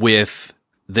with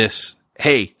this.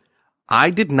 Hey, I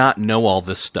did not know all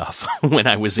this stuff when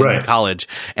I was in college,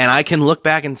 and I can look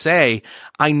back and say,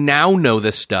 I now know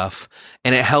this stuff,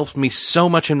 and it helped me so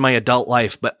much in my adult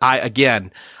life. But I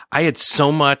had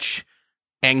so much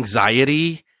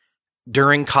anxiety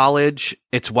during college.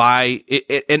 It's why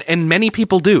and many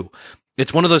people do.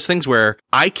 It's one of those things where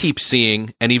I keep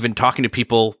seeing, and even talking to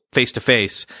people face to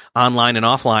face, online and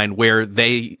offline, where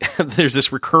there's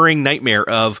this recurring nightmare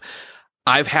of,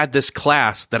 I've had this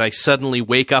class that I suddenly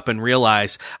wake up and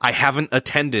realize I haven't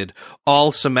attended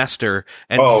all semester,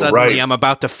 and suddenly I'm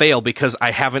about to fail because I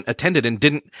haven't attended and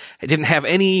didn't have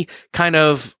any kind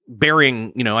of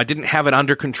bearing. I didn't have it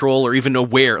under control or even know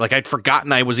where. Like, I'd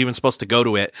forgotten I was even supposed to go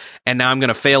to it, and now I'm going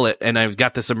to fail it. And I've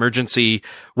got this emergency,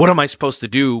 what am I supposed to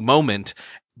do moment.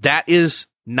 That is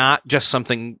not just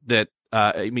something that,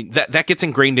 that gets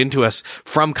ingrained into us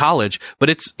from college, but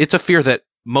it's a fear that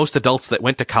most adults that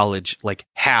went to college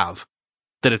have,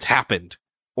 that it's happened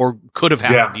or could have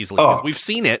happened easily, because we've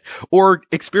seen it or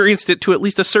experienced it to at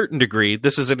least a certain degree.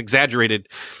 This is an exaggerated,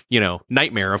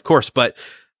 nightmare, of course, but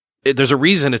there's a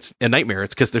reason it's a nightmare.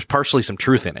 It's because there's partially some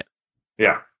truth in it.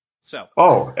 Yeah. So.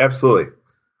 Oh, absolutely.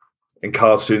 And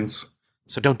college students.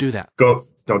 So don't do that. Don't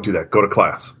do that. Go to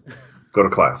class. Go to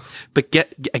class. But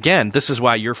again, this is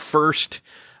why your first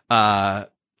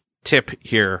tip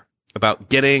here about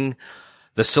getting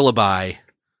the syllabi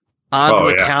onto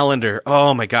a calendar.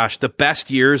 Oh my gosh. The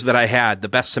best years that I had, the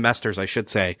best semesters, I should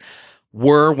say,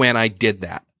 were when I did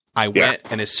that. I went,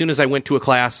 and as soon as I went to a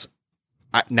class,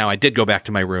 I did go back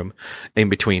to my room in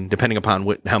between, depending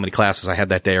upon how many classes I had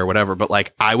that day or whatever.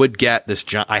 But I would get this,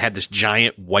 I had this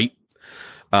giant white,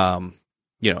 the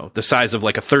size of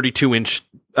like a 32-inch,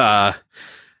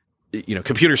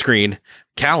 computer screen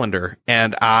calendar.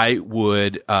 And I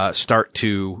would, start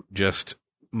to just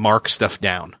mark stuff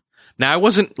down. Now, I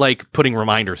wasn't putting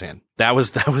reminders in. That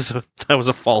was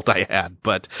a fault I had,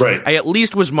 but I at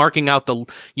least was marking out the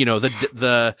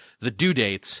due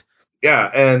dates.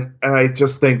 Yeah. And I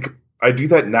just think I do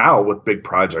that now with big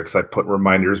projects. I put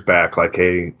reminders back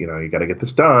hey, you got to get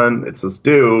this done. It's this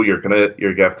due. You're going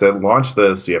to have to launch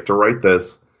this. You have to write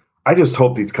this. I just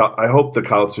hope I hope the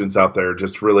college students out there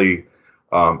just really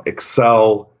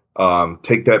excel,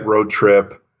 take that road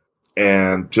trip,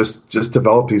 and just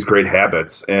develop these great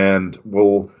habits. And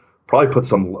we'll probably put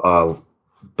some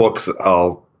books.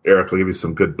 Eric will give you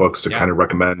some good books to kind of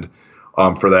recommend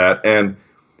for that. And,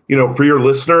 for your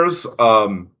listeners,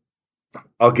 I'll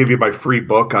give you my free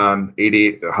book on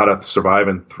how to survive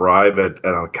and thrive at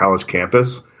a college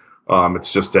campus.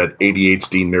 It's just at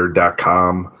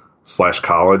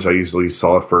adhdnerd.com/college. I usually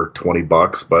sell it for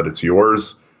 $20, but it's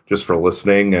yours just for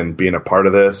listening and being a part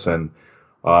of this. And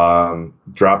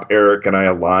drop Eric and I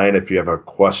a line if you have a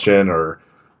question, or,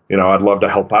 I'd love to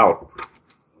help out.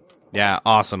 Yeah,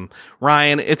 awesome.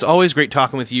 Ryan, it's always great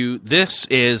talking with you. This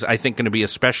is, I think, going to be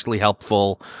especially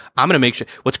helpful. I'm going to make sure,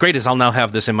 what's great is I'll now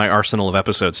have this in my arsenal of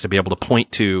episodes to be able to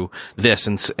point to this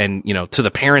and to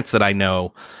the parents that I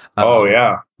know.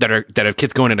 That have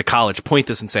kids going into college, point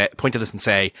to this and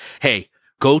say, hey,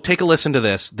 go take a listen to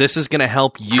this. This is going to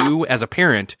help you as a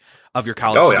parent of your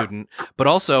college student, but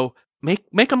also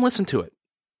make them listen to it.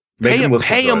 Pay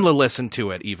them to listen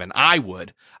to it. Even I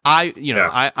would.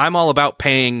 I'm all about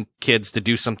paying kids to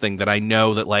do something that I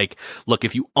know that look,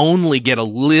 if you only get a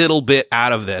little bit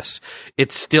out of this,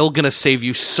 it's still going to save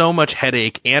you so much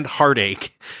headache and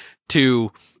heartache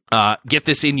to get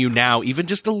this in you now, even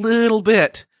just a little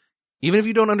bit. Even if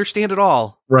you don't understand it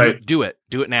all, do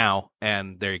it now.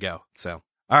 And there you go. So,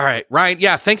 All right, Ryan.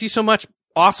 Yeah, thank you so much.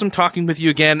 Awesome talking with you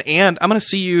again. And I'm going to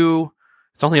see you.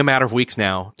 It's only a matter of weeks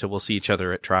now till we'll see each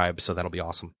other at Tribe. So that'll be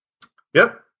awesome.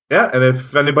 Yep. Yeah. And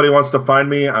if anybody wants to find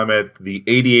me, I'm at the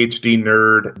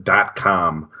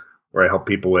ADHDnerd.com, where I help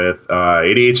people with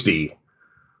ADHD.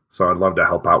 So I'd love to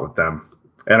help out with them.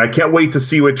 And I can't wait to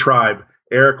see you at Tribe.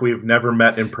 Eric, we've never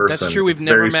met in person. That's true. We've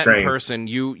never met in person.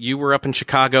 You were up in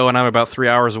Chicago and I'm about 3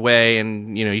 hours away,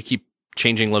 and you keep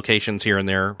changing locations here and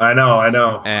there. I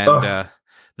know. And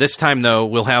this time though,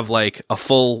 we'll have like a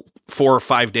full 4 or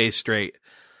 5 days straight.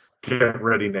 Get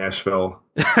ready, Nashville.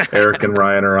 Eric and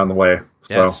Ryan are on the way.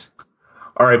 So, yes.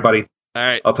 All right, buddy. All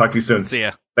right. I'll talk to you soon. See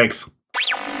ya. Thanks.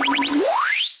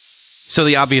 So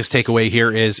the obvious takeaway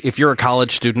here is if you're a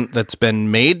college student that's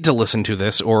been made to listen to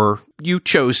this, or you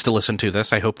chose to listen to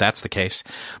this, I hope that's the case.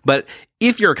 But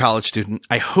if you're a college student,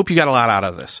 I hope you got a lot out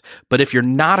of this. But if you're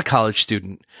not a college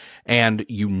student and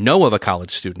you know of a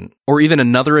college student or even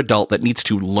another adult that needs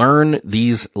to learn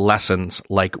these lessons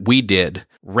like we did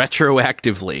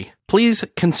retroactively, please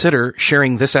consider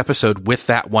sharing this episode with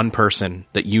that one person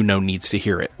that you know needs to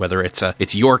hear it, whether it's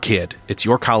your kid, it's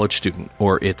your college student,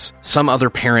 or it's some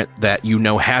other parent that you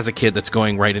know has a kid that's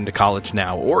going right into college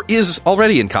now or is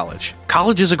already in college.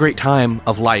 College is a great time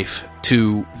of life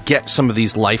to get some of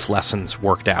these life lessons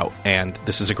worked out, and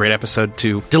this is a great episode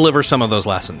to deliver some of those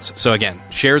lessons. So again,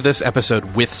 share this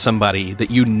episode with somebody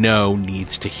that you know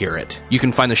needs to hear it. You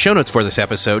can find the show notes for this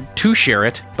episode to share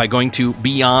it by going to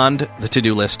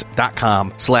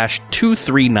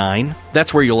beyondthetodolist.com/239.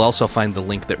 That's where you'll also find the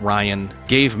link that Ryan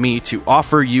gave me to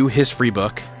offer you his free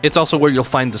book. It's also where you'll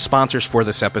find the sponsors for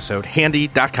this episode,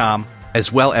 handy.com, as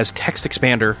well as Text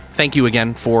Expander. Thank you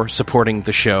again for supporting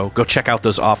the show. Go check out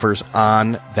those offers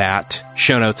on that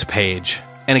show notes page.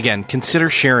 And again, consider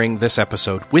sharing this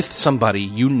episode with somebody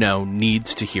you know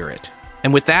needs to hear it.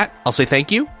 And with that, I'll say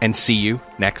thank you and see you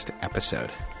next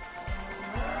episode.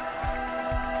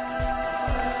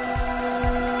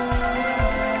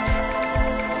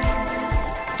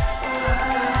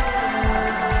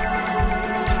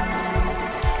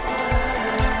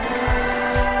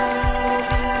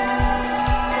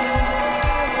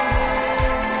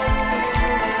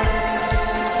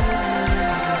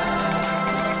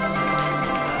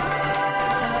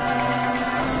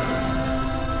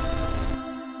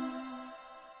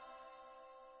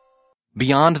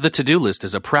 Beyond the To-Do List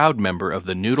is a proud member of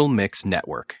the Noodle Mix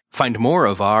Network. Find more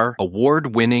of our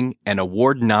award-winning and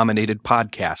award-nominated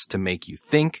podcasts to make you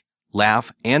think,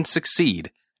 laugh, and succeed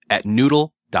at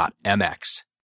noodle.mx.